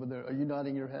is over there. Are you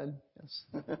nodding your head?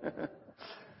 Yes.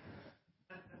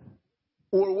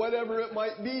 Or whatever it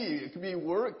might be. It could be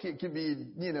work. It could be,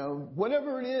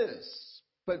 whatever it is.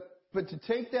 But to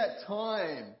take that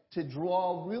time to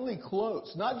draw really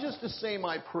close, not just to say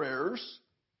my prayers,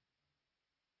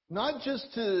 not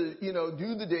just to,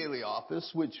 do the daily office,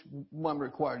 which I'm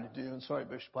required to do. And sorry,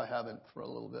 Bishop, I haven't for a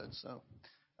little bit. So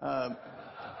I've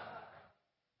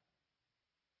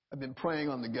been praying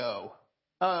on the go,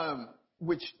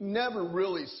 which never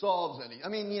really solves any. I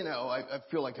mean, I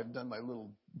feel like I've done my little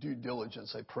due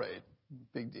diligence. I prayed.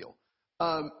 Big deal.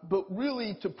 But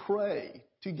really to pray,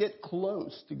 to get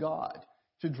close to God,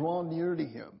 to draw near to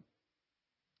him.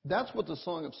 That's what the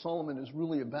Song of Solomon is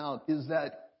really about, is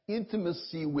that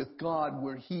intimacy with God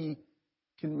where he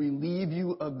can relieve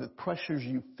you of the pressures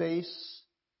you face,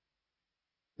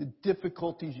 the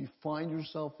difficulties you find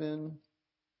yourself in,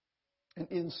 and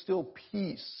instill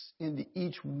peace into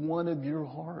each one of your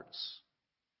hearts.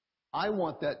 I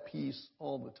want that peace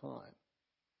all the time.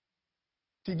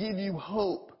 To give you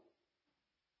hope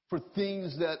for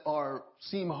things that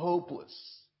seem hopeless.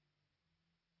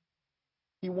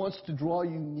 He wants to draw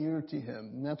you near to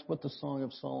him, and that's what the Song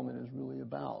of Solomon is really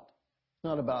about. It's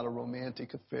not about a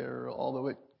romantic affair, although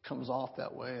it comes off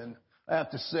that way. And I have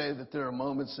to say that there are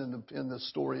moments in the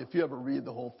story, if you ever read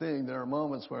the whole thing, there are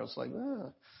moments where it's like,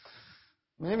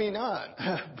 maybe not.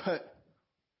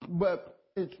 But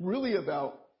it's really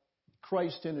about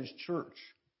Christ and his church.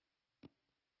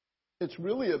 It's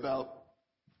really about,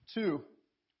 too,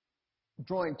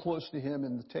 drawing close to him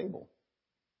in the table.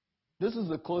 This is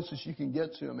the closest you can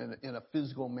get to him in a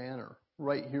physical manner,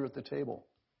 right here at the table.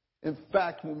 In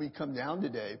fact, when we come down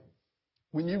today,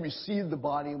 when you receive the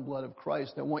body and blood of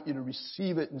Christ, I want you to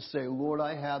receive it and say, Lord,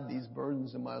 I have these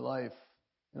burdens in my life,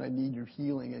 and I need your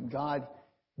healing. And God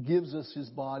gives us his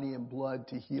body and blood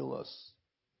to heal us.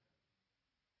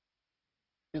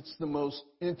 It's the most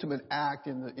intimate act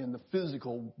in the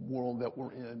physical world that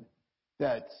we're in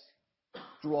that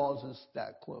draws us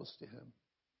that close to him.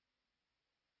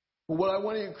 But what I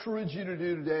want to encourage you to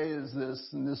do today is this,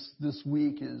 and this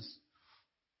week is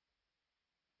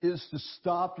to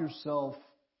stop yourself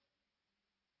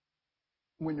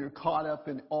when you're caught up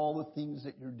in all the things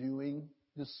that you're doing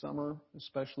this summer,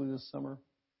 especially this summer,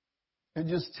 and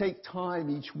just take time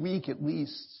each week at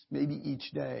least, maybe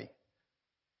each day.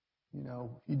 You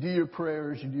do your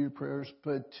prayers,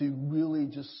 but to really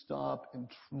just stop and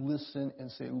listen and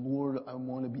say, Lord, I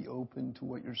want to be open to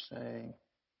what you're saying.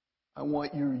 I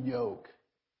want your yoke.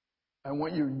 I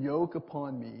want your yoke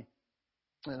upon me,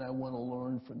 and I want to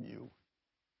learn from you.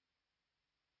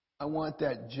 I want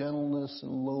that gentleness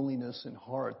and lowliness in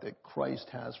heart that Christ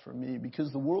has for me,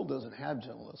 because the world doesn't have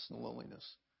gentleness and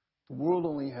lowliness. The world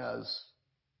only has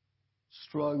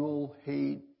struggle,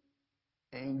 hate,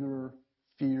 anger,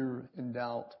 fear, and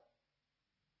doubt.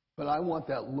 But I want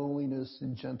that lowliness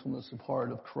and gentleness of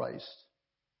heart of Christ.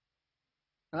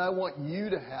 And I want you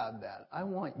to have that. I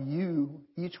want you,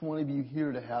 each one of you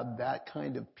here, to have that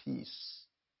kind of peace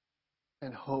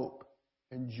and hope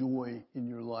and joy in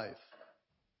your life.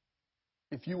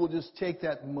 If you will just take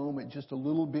that moment just a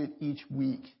little bit each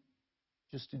week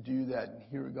just to do that and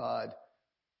hear God,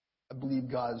 I believe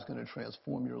God is going to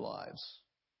transform your lives.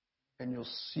 And you'll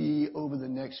see over the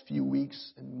next few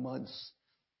weeks and months,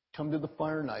 come to the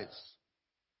fire nights.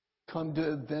 Come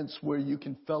to events where you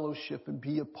can fellowship and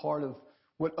be a part of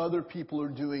what other people are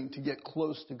doing to get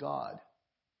close to God.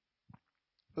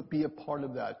 But be a part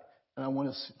of that. And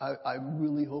I'm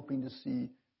really hoping to see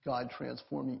God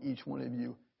transforming each one of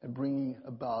you and bringing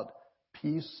about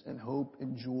peace and hope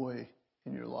and joy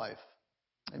in your life.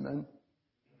 Amen.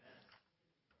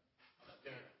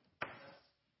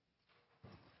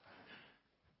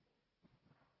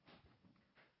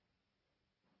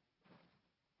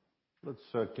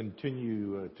 Let's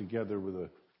continue together with a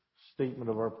statement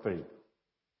of our faith.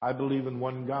 I believe in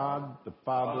one God, the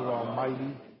Father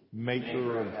Almighty,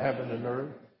 maker of heaven and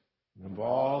earth, and of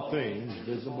all things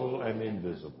visible and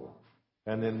invisible,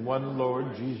 and in one Lord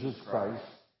Jesus Christ,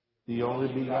 the only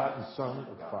begotten Son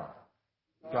of God,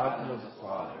 begotten of the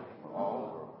Father from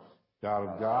all worlds, God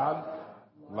of God,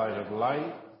 light of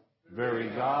light, very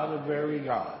God of very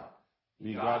God,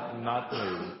 begotten not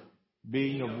made,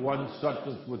 being of one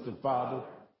substance with the Father,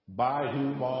 by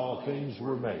whom all things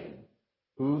were made,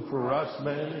 who for us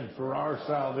men and for our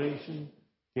salvation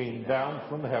came down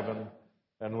from heaven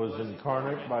and was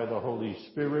incarnate by the Holy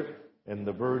Spirit and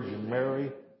the Virgin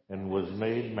Mary, and was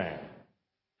made man,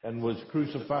 and was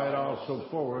crucified also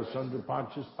for us under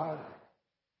Pontius Pilate.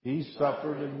 He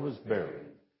suffered and was buried.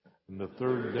 And the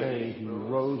third day he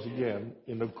rose again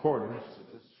in accordance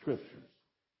with the Scriptures,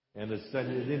 and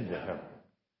ascended into heaven,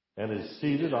 and is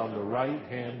seated on the right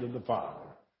hand of the Father.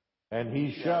 And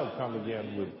he shall come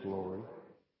again with glory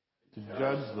to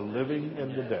judge the living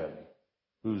and the dead,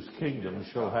 whose kingdom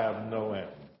shall have no end.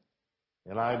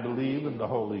 And I believe in the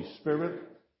Holy Spirit,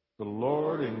 the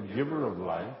Lord and giver of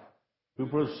life, who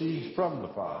proceeds from the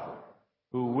Father,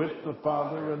 who with the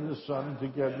Father and the Son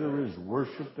together is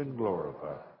worshipped and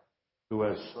glorified, who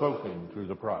has spoken through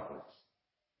the prophets.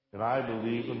 And I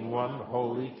believe in one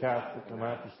holy, Catholic, and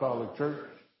Apostolic Church.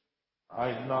 I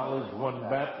acknowledge one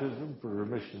baptism for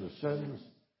remission of sins,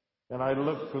 and I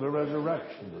look for the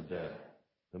resurrection of the dead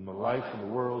and the life of the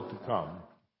world to come.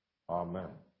 Amen.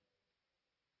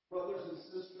 Brothers and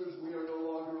sisters, we are no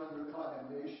longer under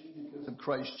condemnation because of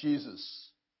Christ Jesus.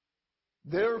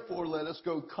 Therefore, let us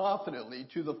go confidently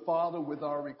to the Father with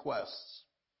our requests,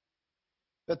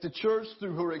 that the church,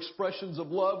 through her expressions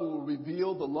of love, will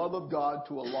reveal the love of God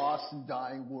to a lost and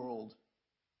dying world.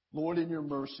 Lord, in your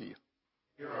mercy,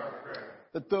 Hear our prayer.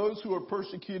 that those who are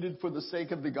persecuted for the sake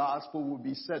of the gospel will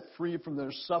be set free from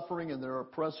their suffering and their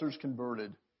oppressors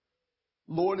converted.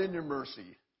 Lord, in your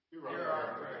mercy, Hear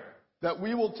our prayer. that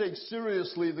we will take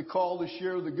seriously the call to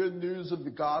share the good news of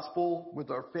the gospel with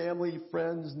our family,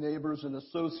 friends, neighbors, and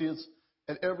associates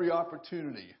at every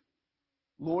opportunity.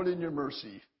 Lord, in your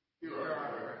mercy, Hear our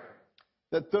prayer.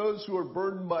 that those who are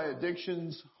burdened by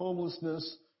addictions,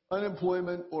 homelessness,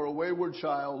 unemployment, or a wayward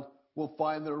child will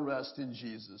find their rest in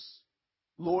Jesus.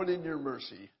 Lord, in your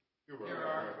mercy, Hear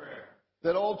our prayer.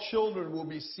 that all children will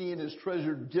be seen as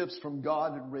treasured gifts from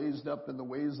God and raised up in the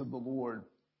ways of the Lord.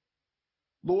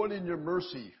 Lord, in your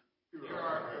mercy, Hear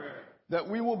our prayer. that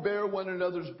we will bear one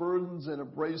another's burdens and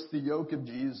embrace the yoke of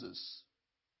Jesus.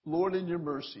 Lord, in your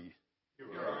mercy,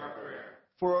 Hear our prayer.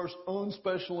 for our own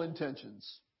special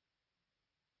intentions.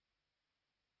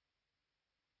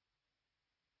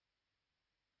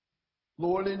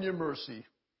 Lord, in your mercy,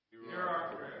 Hear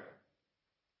our prayer.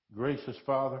 Gracious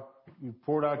Father, you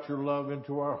poured out your love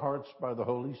into our hearts by the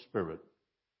Holy Spirit.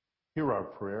 Hear our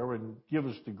prayer and give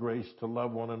us the grace to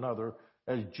love one another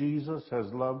as Jesus has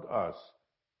loved us.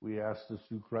 We ask this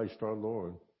through Christ our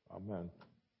Lord. Amen.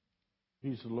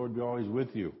 Peace of the Lord be always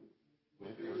with you.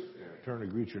 With your spirit. Turn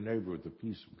and greet your neighbor with the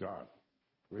peace of God.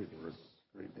 Great word.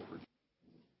 Great word.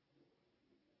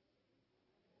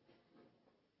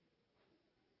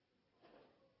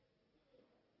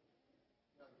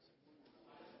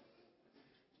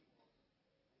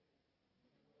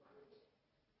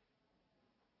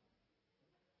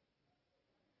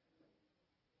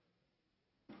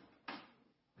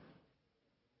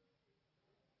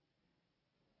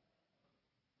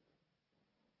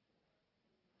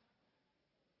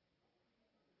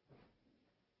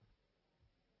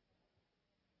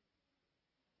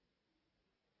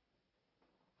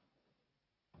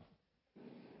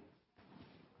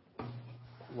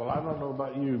 Well, I don't know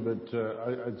about you, but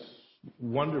it's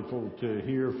wonderful to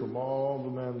hear from all the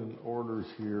men and orders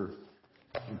here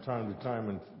from time to time.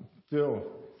 And Phil,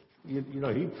 you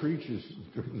know, he preaches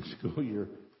during the school year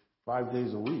 5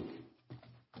 days a week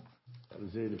at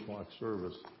his 8 o'clock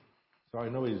service. So I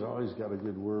know he's always got a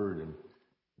good word.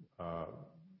 And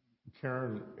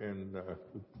Karen and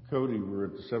Cody were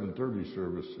at the 7:30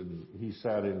 service, and he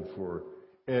sat in for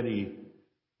Eddie.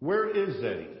 Where is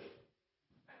Eddie?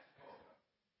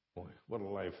 Boy, what a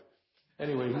life.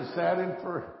 Anyway, he sat in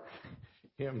for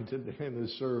him today in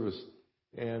this service,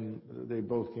 and they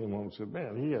both came home and said,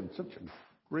 man, he had such a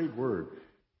great word.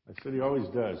 I said, he always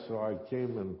does. So I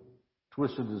came and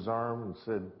twisted his arm and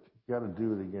said, you got to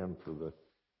do it again for the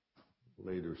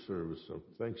later service. So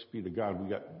thanks be to God. We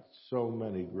got so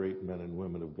many great men and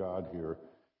women of God here,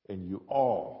 and you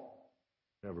all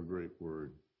have a great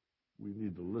word. We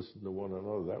need to listen to one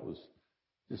another. That was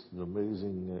just an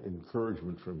amazing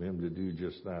encouragement from him to do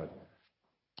just that.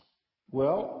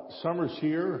 Well, summer's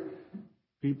here.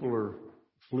 People are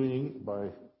fleeing by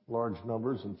large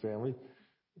numbers in family.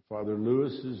 Father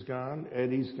Lewis is gone.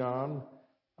 Eddie's gone.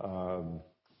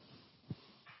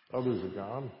 Others are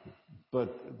gone.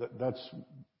 But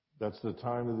that's the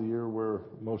time of the year where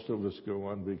most of us go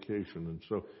on vacation. And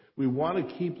so we want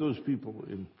to keep those people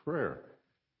in prayer,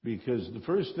 because the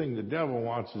first thing the devil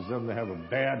wants is them to have a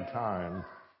bad time.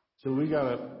 So we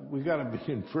gotta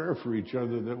be in prayer for each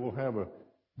other that we'll have a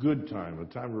good time, a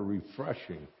time of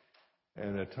refreshing,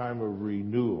 and a time of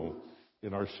renewal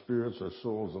in our spirits, our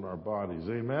souls, and our bodies.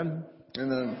 Amen?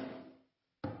 Amen.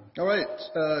 All right,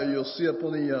 you'll see up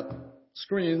on the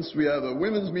screens, we have a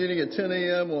women's meeting at 10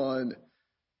 a.m. on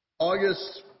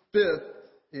August 5th,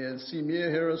 and see Mia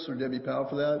Harris or Debbie Powell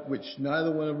for that, which neither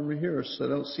one of them are here, so I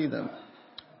don't see them.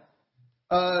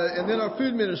 And then our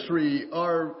food ministry,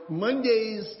 our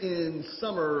Mondays in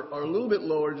summer are a little bit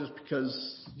lower just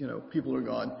because, people are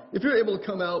gone. If you're able to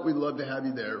come out, we'd love to have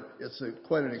you there. It's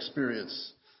quite an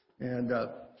experience. And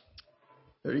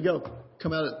there you go.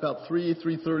 Come out at about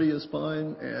 3:30 is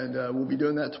fine, and we'll be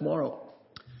doing that tomorrow.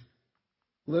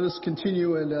 Let us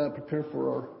continue and prepare for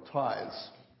our tithes.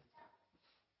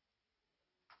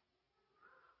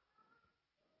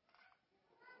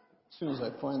 As soon as I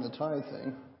find the tithe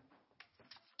thing.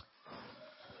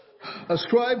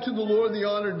 Ascribe to the Lord the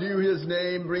honor due his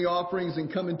name, bring offerings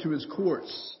and come into his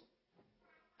courts.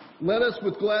 Let us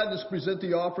with gladness present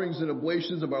the offerings and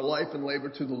oblations of our life and labor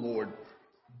to the Lord.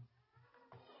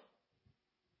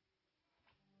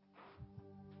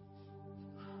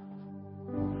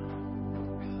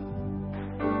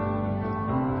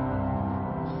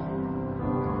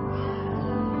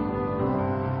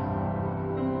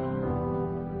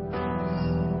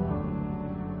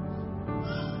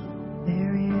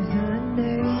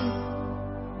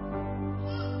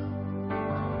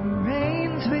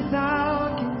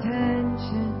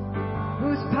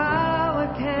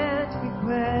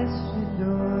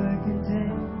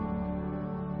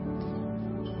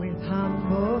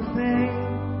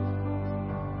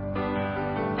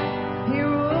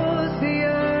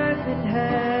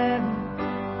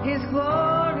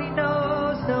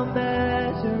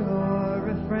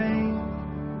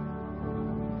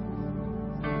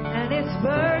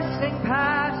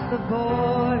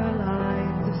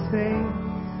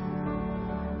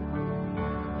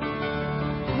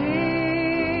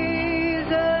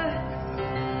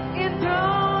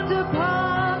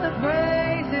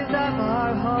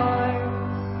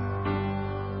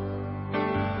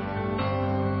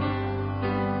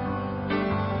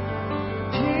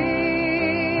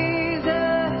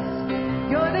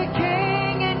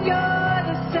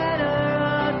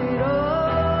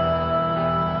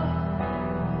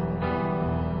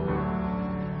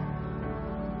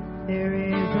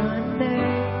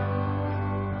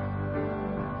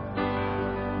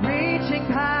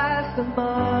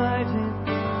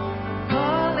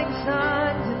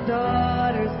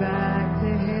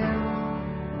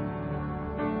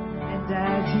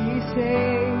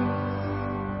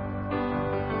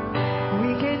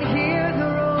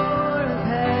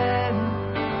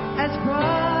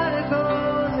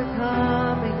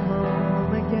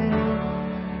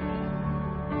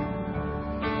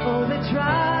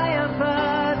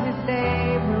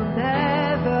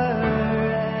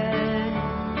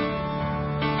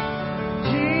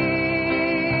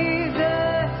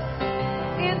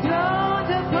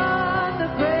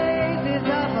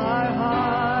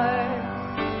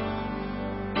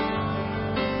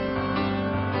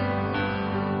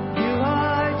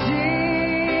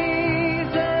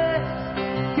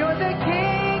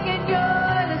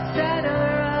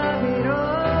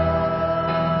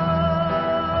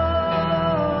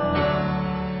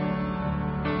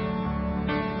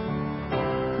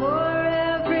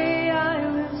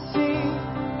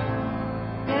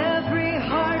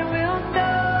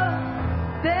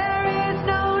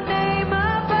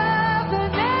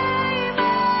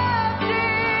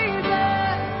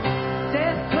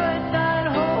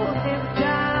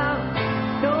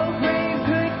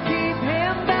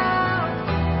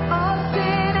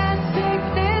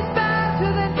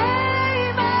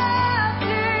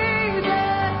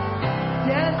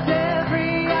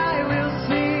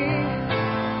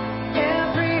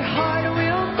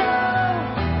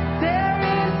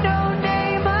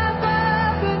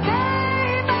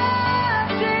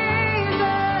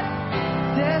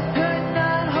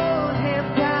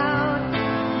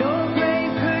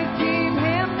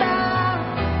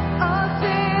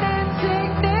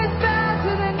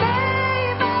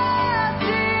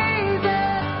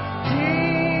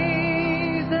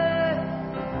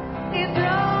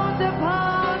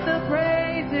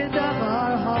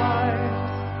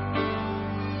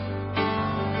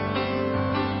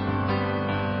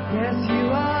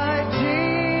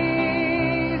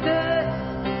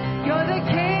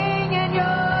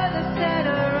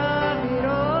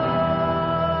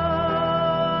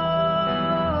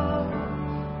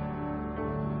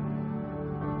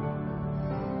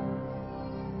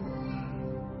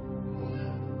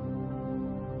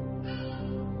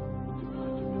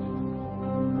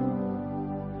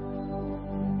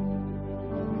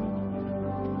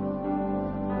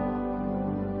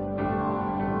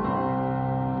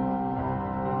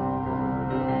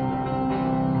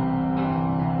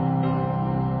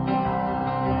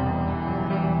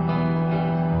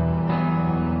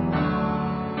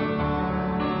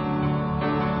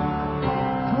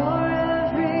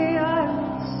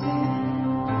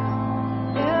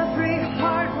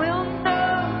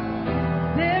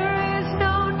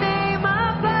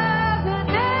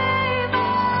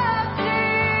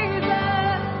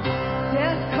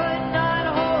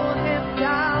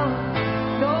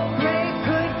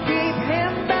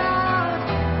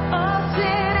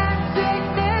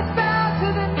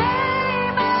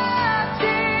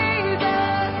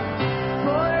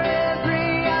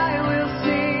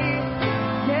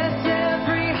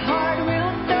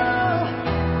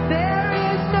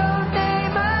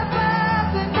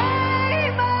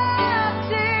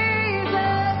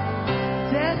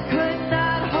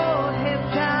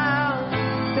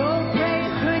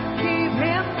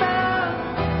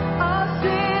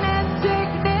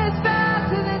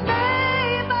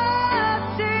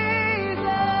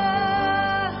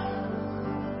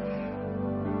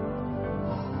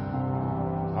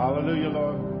 Hallelujah,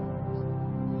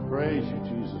 Lord. Praise you,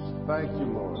 Jesus. Thank you,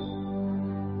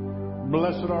 Lord.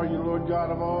 Blessed are you, Lord God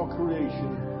of all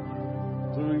creation.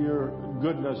 Through your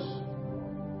goodness,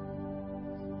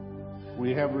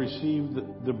 we have received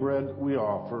the bread we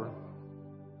offer.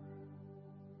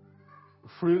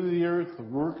 Fruit of the earth, the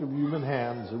work of human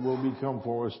hands, it will become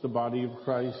for us the body of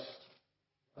Christ.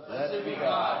 Blessed be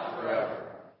God forever.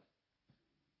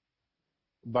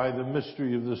 By the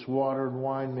mystery of this water and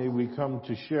wine, may we come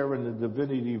to share in the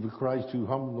divinity of Christ, who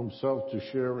humbled himself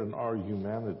to share in our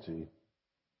humanity.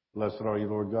 Blessed are you,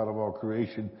 Lord God of all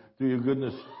creation. Through your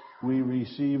goodness, we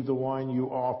receive the wine you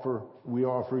offer. We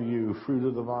offer you, fruit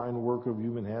of the vine, work of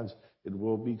human hands. It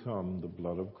will become the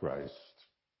blood of Christ.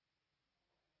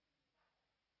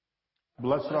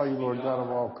 Blessed are you, Lord God of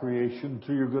all creation.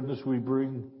 Through your goodness, we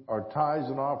bring our tithes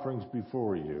and offerings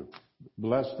before you.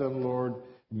 Bless them, Lord,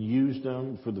 and use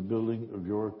them for the building of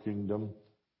your kingdom.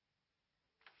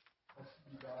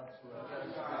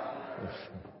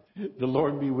 The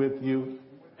Lord be with you.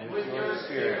 And with your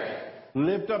spirit.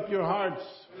 Lift up your hearts.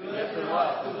 We lift them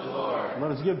up to the Lord.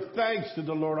 Let us give thanks to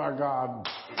the Lord our God.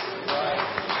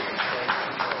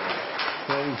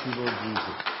 Praise you, Lord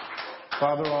Jesus.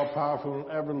 Father, all-powerful and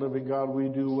ever-living God, we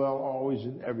do well always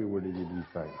and everywhere to give you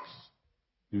thanks.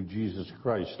 Through Jesus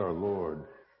Christ our Lord.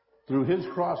 Through his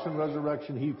cross and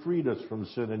resurrection, he freed us from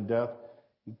sin and death.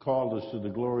 He called us to the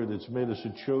glory that's made us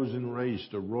a chosen race,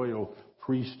 a royal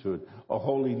priesthood, a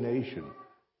holy nation,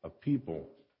 a people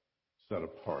set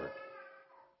apart.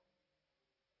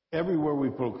 Everywhere we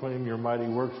proclaim your mighty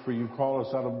works, for you call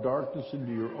us out of darkness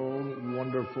into your own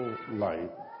wonderful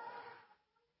light.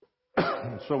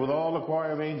 So with all the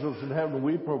choir of angels in heaven,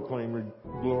 we proclaim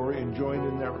your glory and join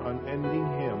in their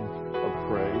unending hymn of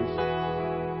praise.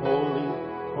 Holy,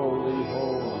 holy,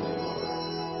 holy,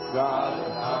 God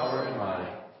of power and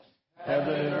might.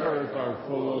 Heaven and earth are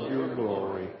full of your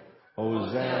glory.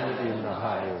 Hosanna in the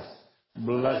highest.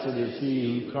 Blessed is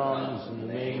he who comes in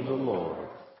the name of the Lord.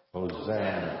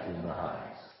 Hosanna in the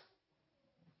highest.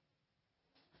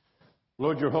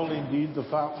 Lord, you're holy indeed, the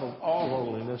fountain of all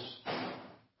holiness.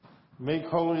 Make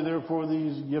holy, therefore,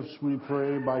 these gifts, we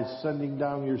pray, by sending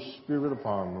down your Spirit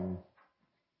upon them,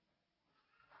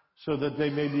 so that they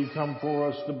may become for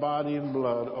us the body and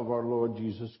blood of our Lord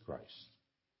Jesus Christ.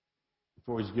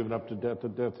 Before he's given up to death, the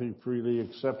death he freely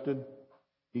accepted,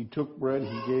 he took bread,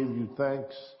 he gave you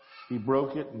thanks, he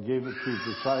broke it and gave it to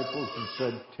his disciples and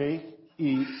said, "Take,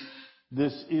 eat,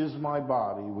 this is my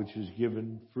body, which is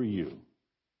given for you.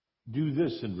 Do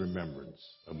this in remembrance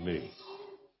of me."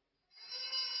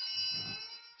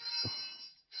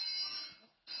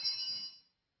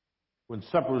 When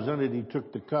supper was ended, he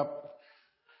took the cup.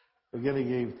 Again, he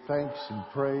gave thanks and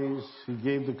praise. He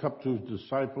gave the cup to his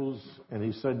disciples, and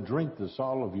he said, "Drink this,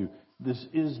 all of you. This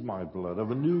is my blood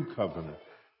of a new covenant,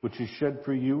 which is shed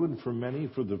for you and for many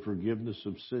for the forgiveness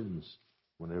of sins.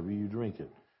 Whenever you drink it,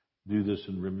 do this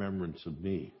in remembrance of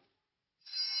me."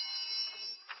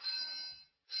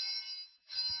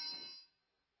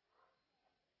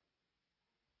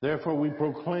 Therefore, we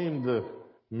proclaim the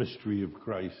mystery of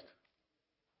Christ.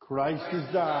 Christ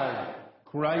has died,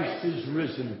 Christ is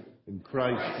risen, and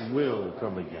Christ will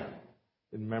come again.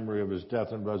 In memory of his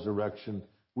death and resurrection,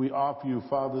 we offer you,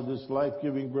 Father, this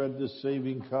life-giving bread, this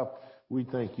saving cup. We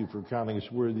thank you for counting us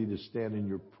worthy to stand in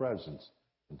your presence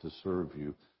and to serve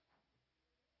you.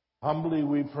 Humbly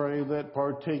we pray that,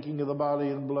 partaking of the body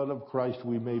and blood of Christ,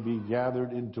 we may be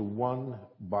gathered into one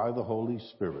by the Holy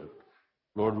Spirit.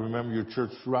 Lord, remember your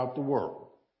church throughout the world.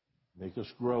 Make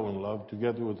us grow in love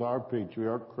together with our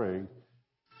patriarch, Craig,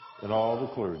 and all the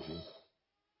clergy.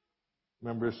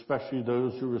 Remember especially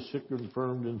those who are sick or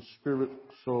infirmed in spirit,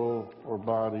 soul, or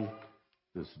body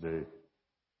this day.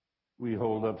 We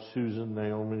hold up Susan,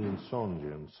 Naomi, and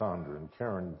Sonja, and Sandra, and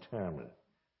Karen, and Tammy,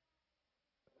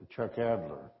 Chuck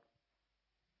Adler,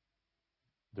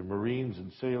 the Marines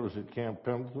and sailors at Camp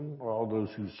Pendleton, all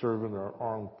those who serve in our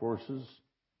armed forces.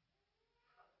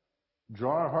 Draw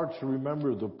our hearts to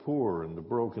remember the poor and the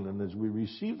broken, and as we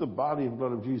receive the body and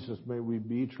blood of Jesus, may we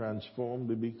be transformed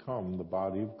to become the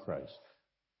body of Christ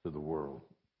to the world.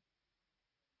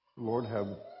 Lord, have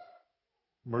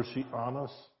mercy on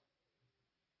us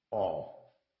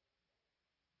all.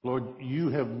 Lord, you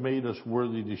have made us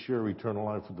worthy to share eternal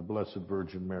life with the Blessed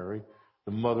Virgin Mary,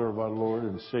 the mother of our Lord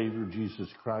and Savior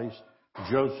Jesus Christ,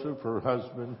 Joseph, her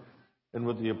husband, and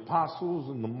with the apostles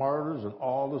and the martyrs and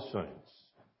all the saints.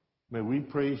 May we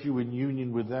praise you in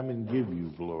union with them and give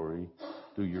you glory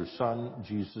through your Son,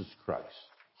 Jesus Christ.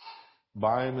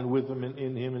 By him and with him and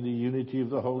in him in the unity of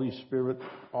the Holy Spirit,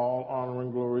 all honor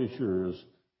and glory is yours,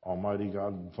 Almighty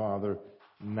God and Father,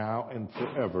 now and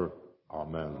forever.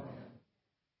 Amen.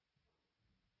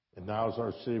 And now as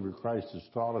our Savior Christ has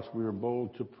taught us, we are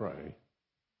bold to pray.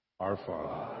 Our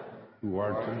Father, who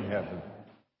art in heaven,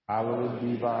 hallowed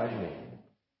be thy name.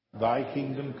 Thy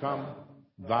kingdom come,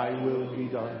 thy will be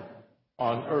done,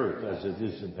 on earth as it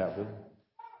is in heaven.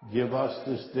 Give us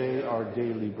this day our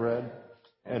daily bread,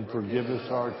 and forgive us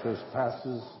our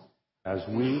trespasses, as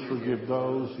we forgive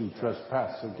those who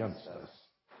trespass against us.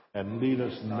 And lead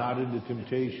us not into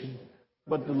temptation,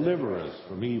 but deliver us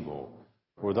from evil.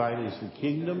 For thine is the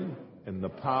kingdom, and the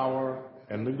power,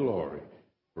 and the glory,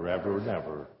 forever and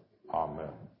ever. Amen.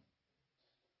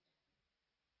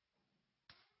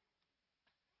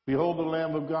 Behold the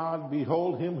Lamb of God.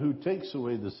 Behold him who takes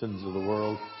away the sins of the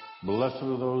world. Blessed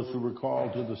are those who are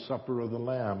called to the supper of the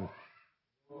Lamb.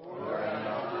 Lord, I am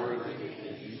not worthy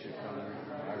that you should come into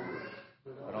my roof,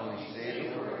 but only say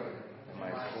the word, and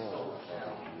my soul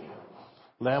shall be healed.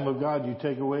 Lamb of God, you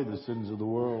take away the sins of the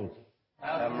world.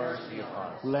 Have mercy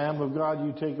upon us. Lamb of God,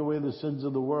 you take away the sins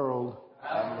of the world.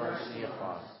 Have mercy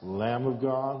upon us. Lamb of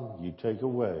God, you take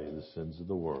away the sins of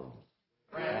the world.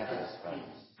 Grant us peace.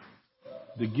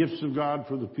 The gifts of God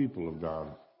for the people of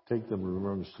God. Take them in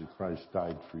remembrance that Christ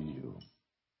died for you.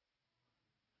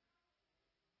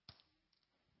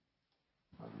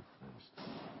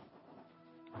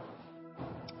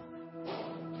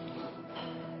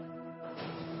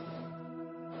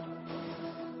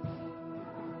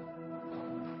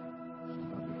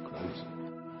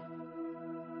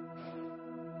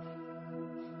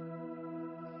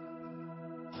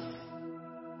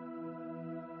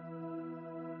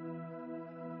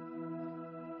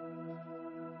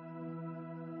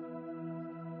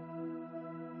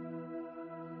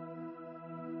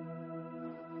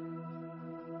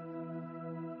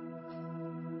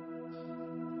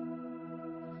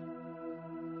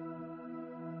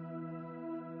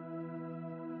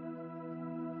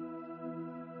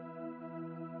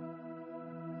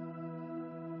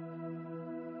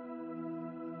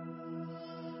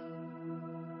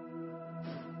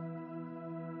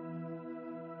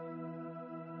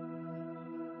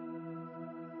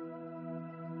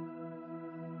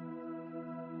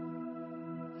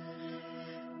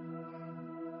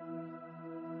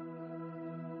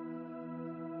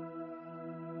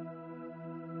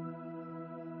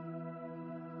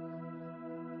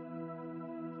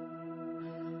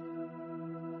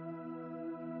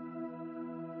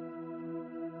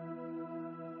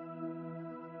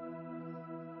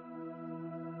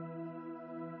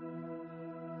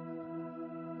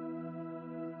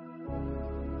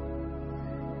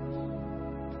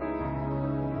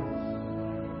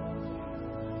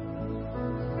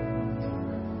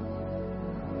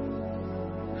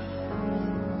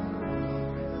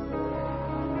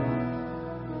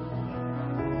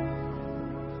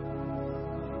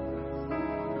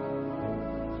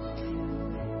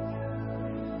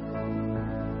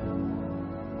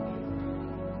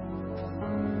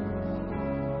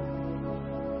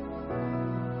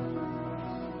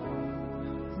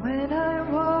 When I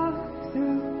walk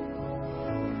through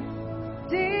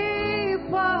deep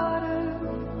water,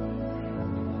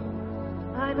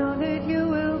 I know that you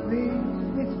will be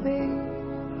with me.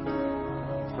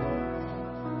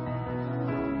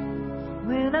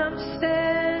 When I'm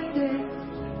standing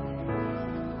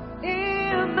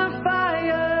in the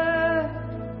fire,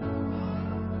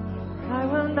 I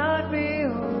will not be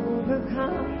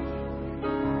overcome.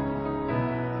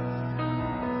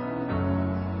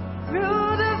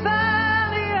 Through the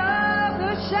valley of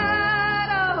the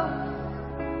shadow,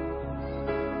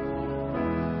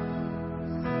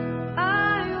 I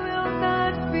will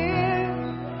not fear.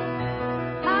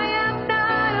 I am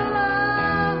not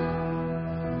alone.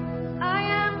 I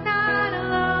am not alone.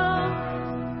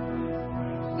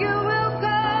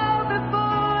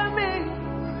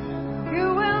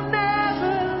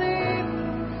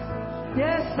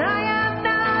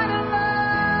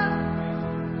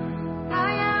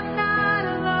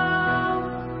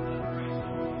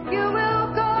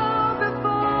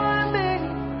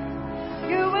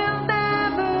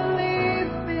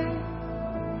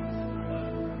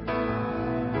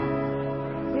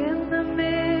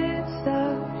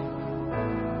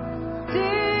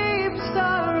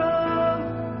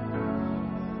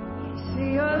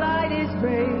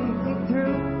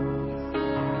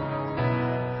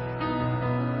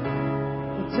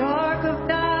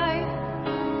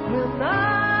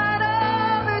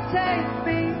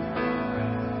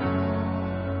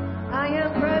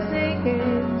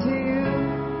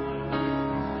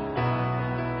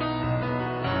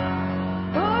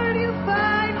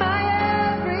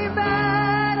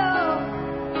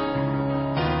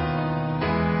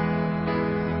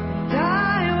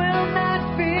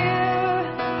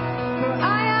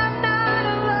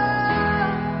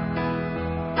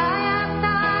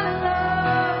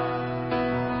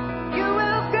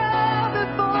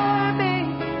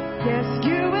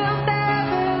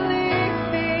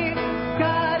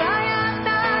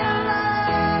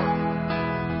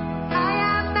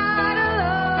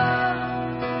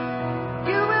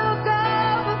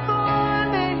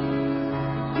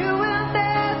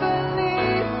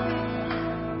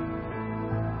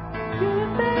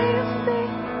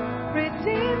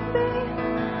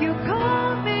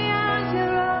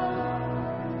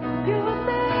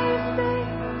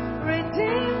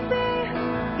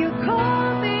 You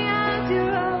call me as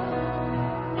your own.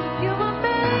 You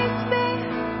amaze me,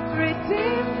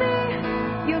 redeem me.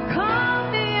 You call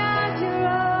me as your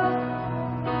own.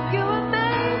 You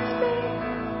amaze me,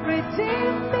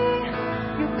 redeem me.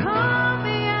 You call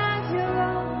me as your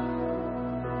own.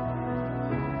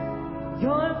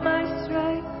 You're my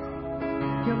strength.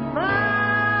 You're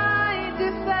my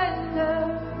defender.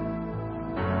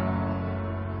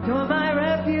 You're my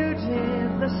refuge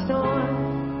in the storm.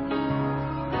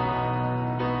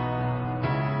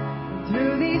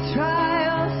 Through these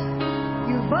trials,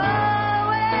 you've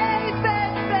always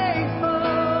been faithful.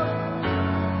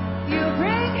 You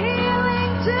bring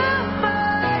healing to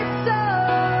my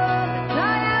soul. And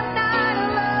I am not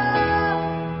alone.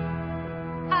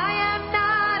 I am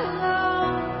not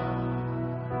alone.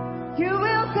 You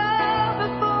will go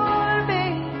before me.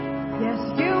 Yes,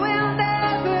 you will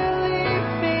never leave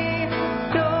me.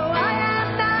 No, I am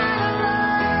not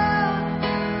alone.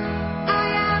 I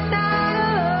am not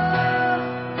alone.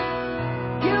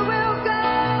 You will go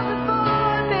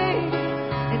before me,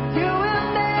 and you will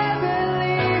never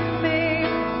leave me.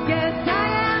 Yes, I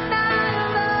am not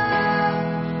alone.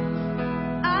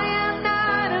 I am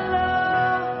not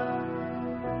alone.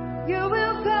 You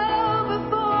will go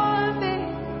before me.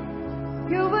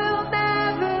 You will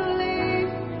never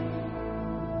leave.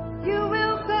 You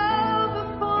will go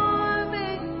before me.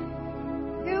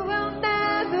 You will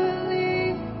never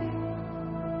leave me.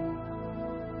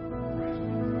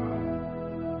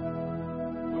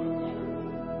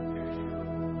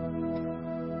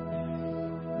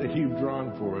 That you've drawn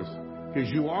for us, because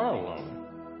you are alone.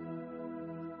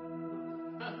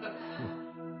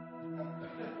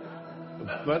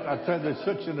 But I tell you, there's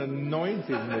such an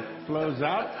anointing that flows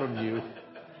out from you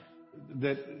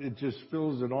that it just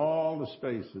fills in all the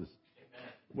spaces.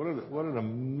 What an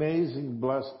amazing,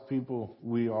 blessed people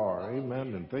we are.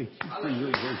 Amen. And thank you for your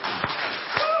wisdom.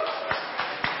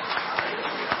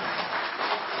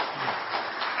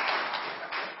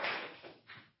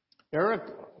 Eric,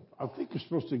 I think you're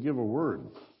supposed to give a word.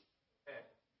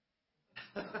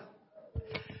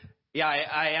 Yeah,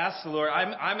 I asked the Lord.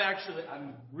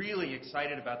 I'm really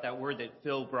excited about that word that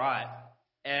Phil brought.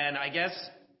 And I guess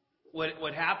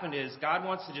what happened is God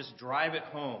wants to just drive it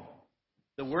home.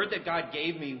 The word that God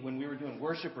gave me when we were doing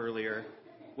worship earlier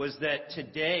was that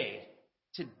today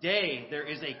there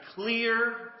is a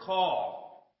clear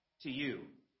call to you.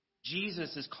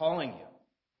 Jesus is calling you.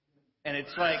 And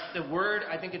it's like the word,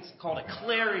 I think it's called a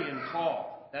clarion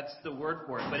call. That's the word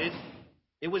for it. But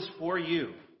it was for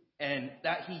you. And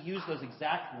that he used those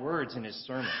exact words in his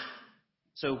sermon.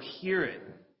 So hear it.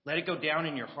 Let it go down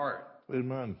in your heart.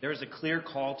 Amen. There's a clear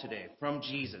call today from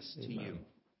Jesus to you.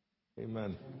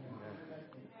 Amen.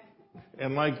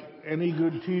 And like any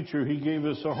good teacher, he gave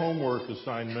us a homework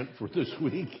assignment for this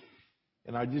week.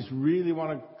 And I just really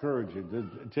want to encourage you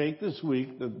to take this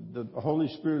week. The Holy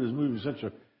Spirit is moving in such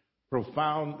a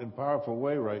profound and powerful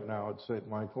way right now at St.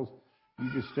 Michael's. You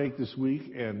just take this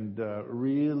week and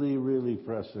really, really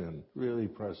press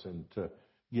into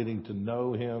getting to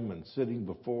know him and sitting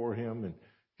before him and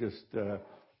just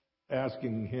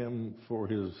asking him for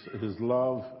his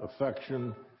love,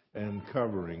 affection, and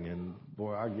covering. And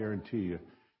boy, I guarantee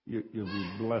you'll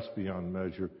be blessed beyond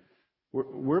measure.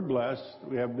 We're blessed.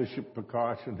 We have Bishop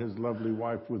Prakash and his lovely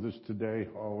wife with us today.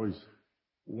 Always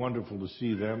wonderful to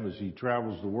see them as he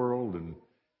travels the world and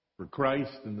for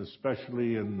Christ, and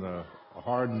especially in the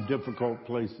hard and difficult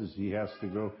places he has to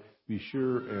go. Be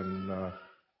sure and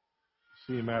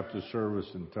see him after service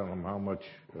and tell him how much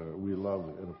we love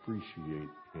and appreciate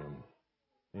him.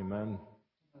 Amen.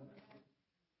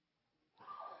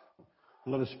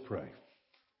 Let us pray.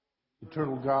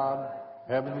 Eternal God,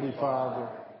 Heavenly Father,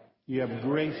 you have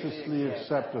graciously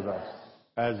accepted us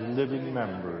as living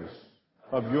members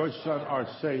of your Son, our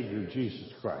Savior,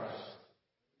 Jesus Christ.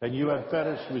 And you have fed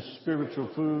us with spiritual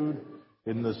food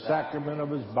in the sacrament of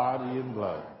his body and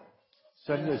blood.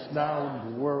 Send us now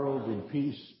into the world in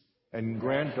peace and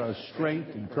grant us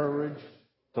strength and courage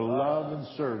to love and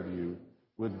serve you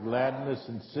with gladness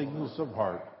and singleness of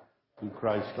heart through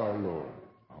Christ our Lord.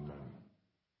 Amen.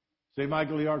 St.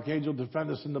 Michael the Archangel, defend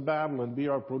us in the battle and be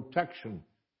our protection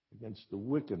against the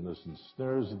wickedness and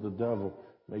snares of the devil.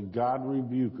 May God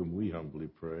rebuke him, we humbly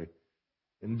pray.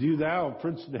 And do thou,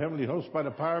 Prince of the heavenly host, by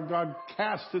the power of God,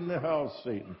 cast into hell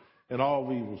Satan and all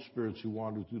the evil spirits who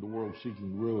wander through the world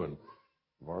seeking ruin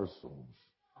of our souls.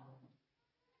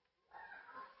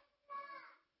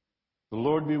 The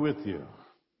Lord be with you.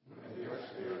 And your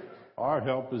spirit. Our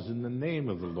help is in the name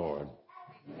of the Lord.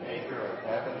 Maker of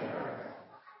heaven and earth.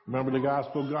 Remember the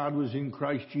gospel, God was in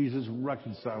Christ Jesus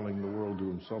reconciling the world to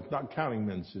himself, not counting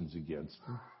men's sins against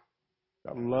them.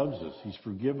 God loves us. He's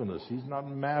forgiven us. He's not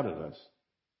mad at us.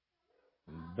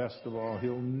 And best of all,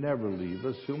 He'll never leave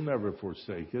us. He'll never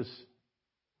forsake us.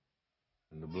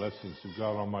 And the blessings of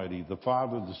God Almighty, the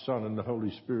Father, the Son, and the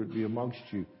Holy Spirit be amongst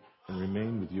you and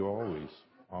remain with you always.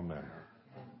 Amen.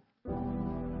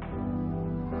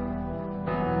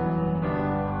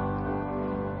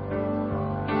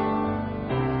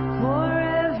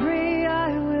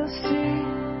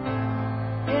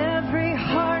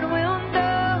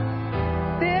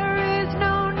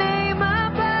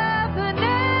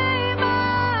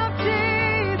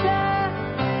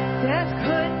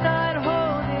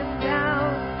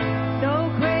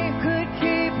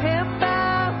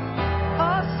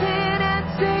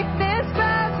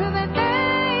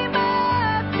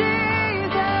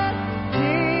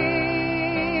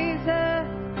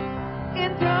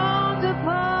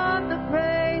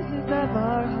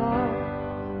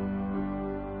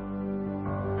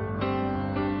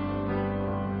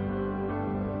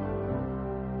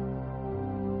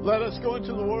 Let us go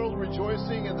into the world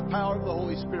rejoicing in the power of the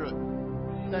Holy Spirit.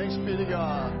 Thanks be to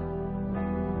God.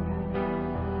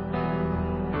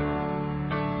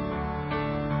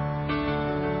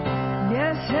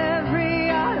 Yes, every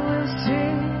eye will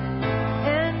see,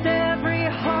 and every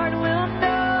heart will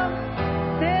know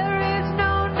there is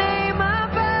no name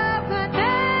above the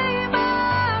name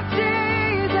of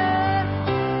Jesus.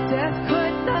 Death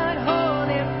could not hold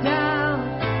Him down,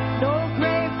 no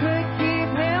grave could keep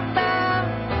Him bound.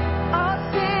 All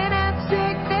sin and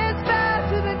sickness bow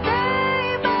to the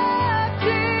name of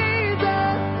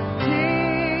Jesus.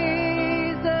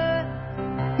 Jesus,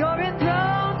 You're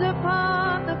enthroned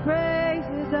upon the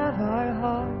praises of our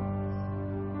hearts.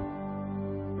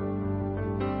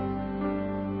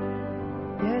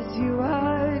 Yes, You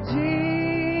are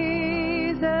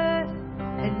Jesus,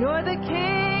 and You're the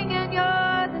King.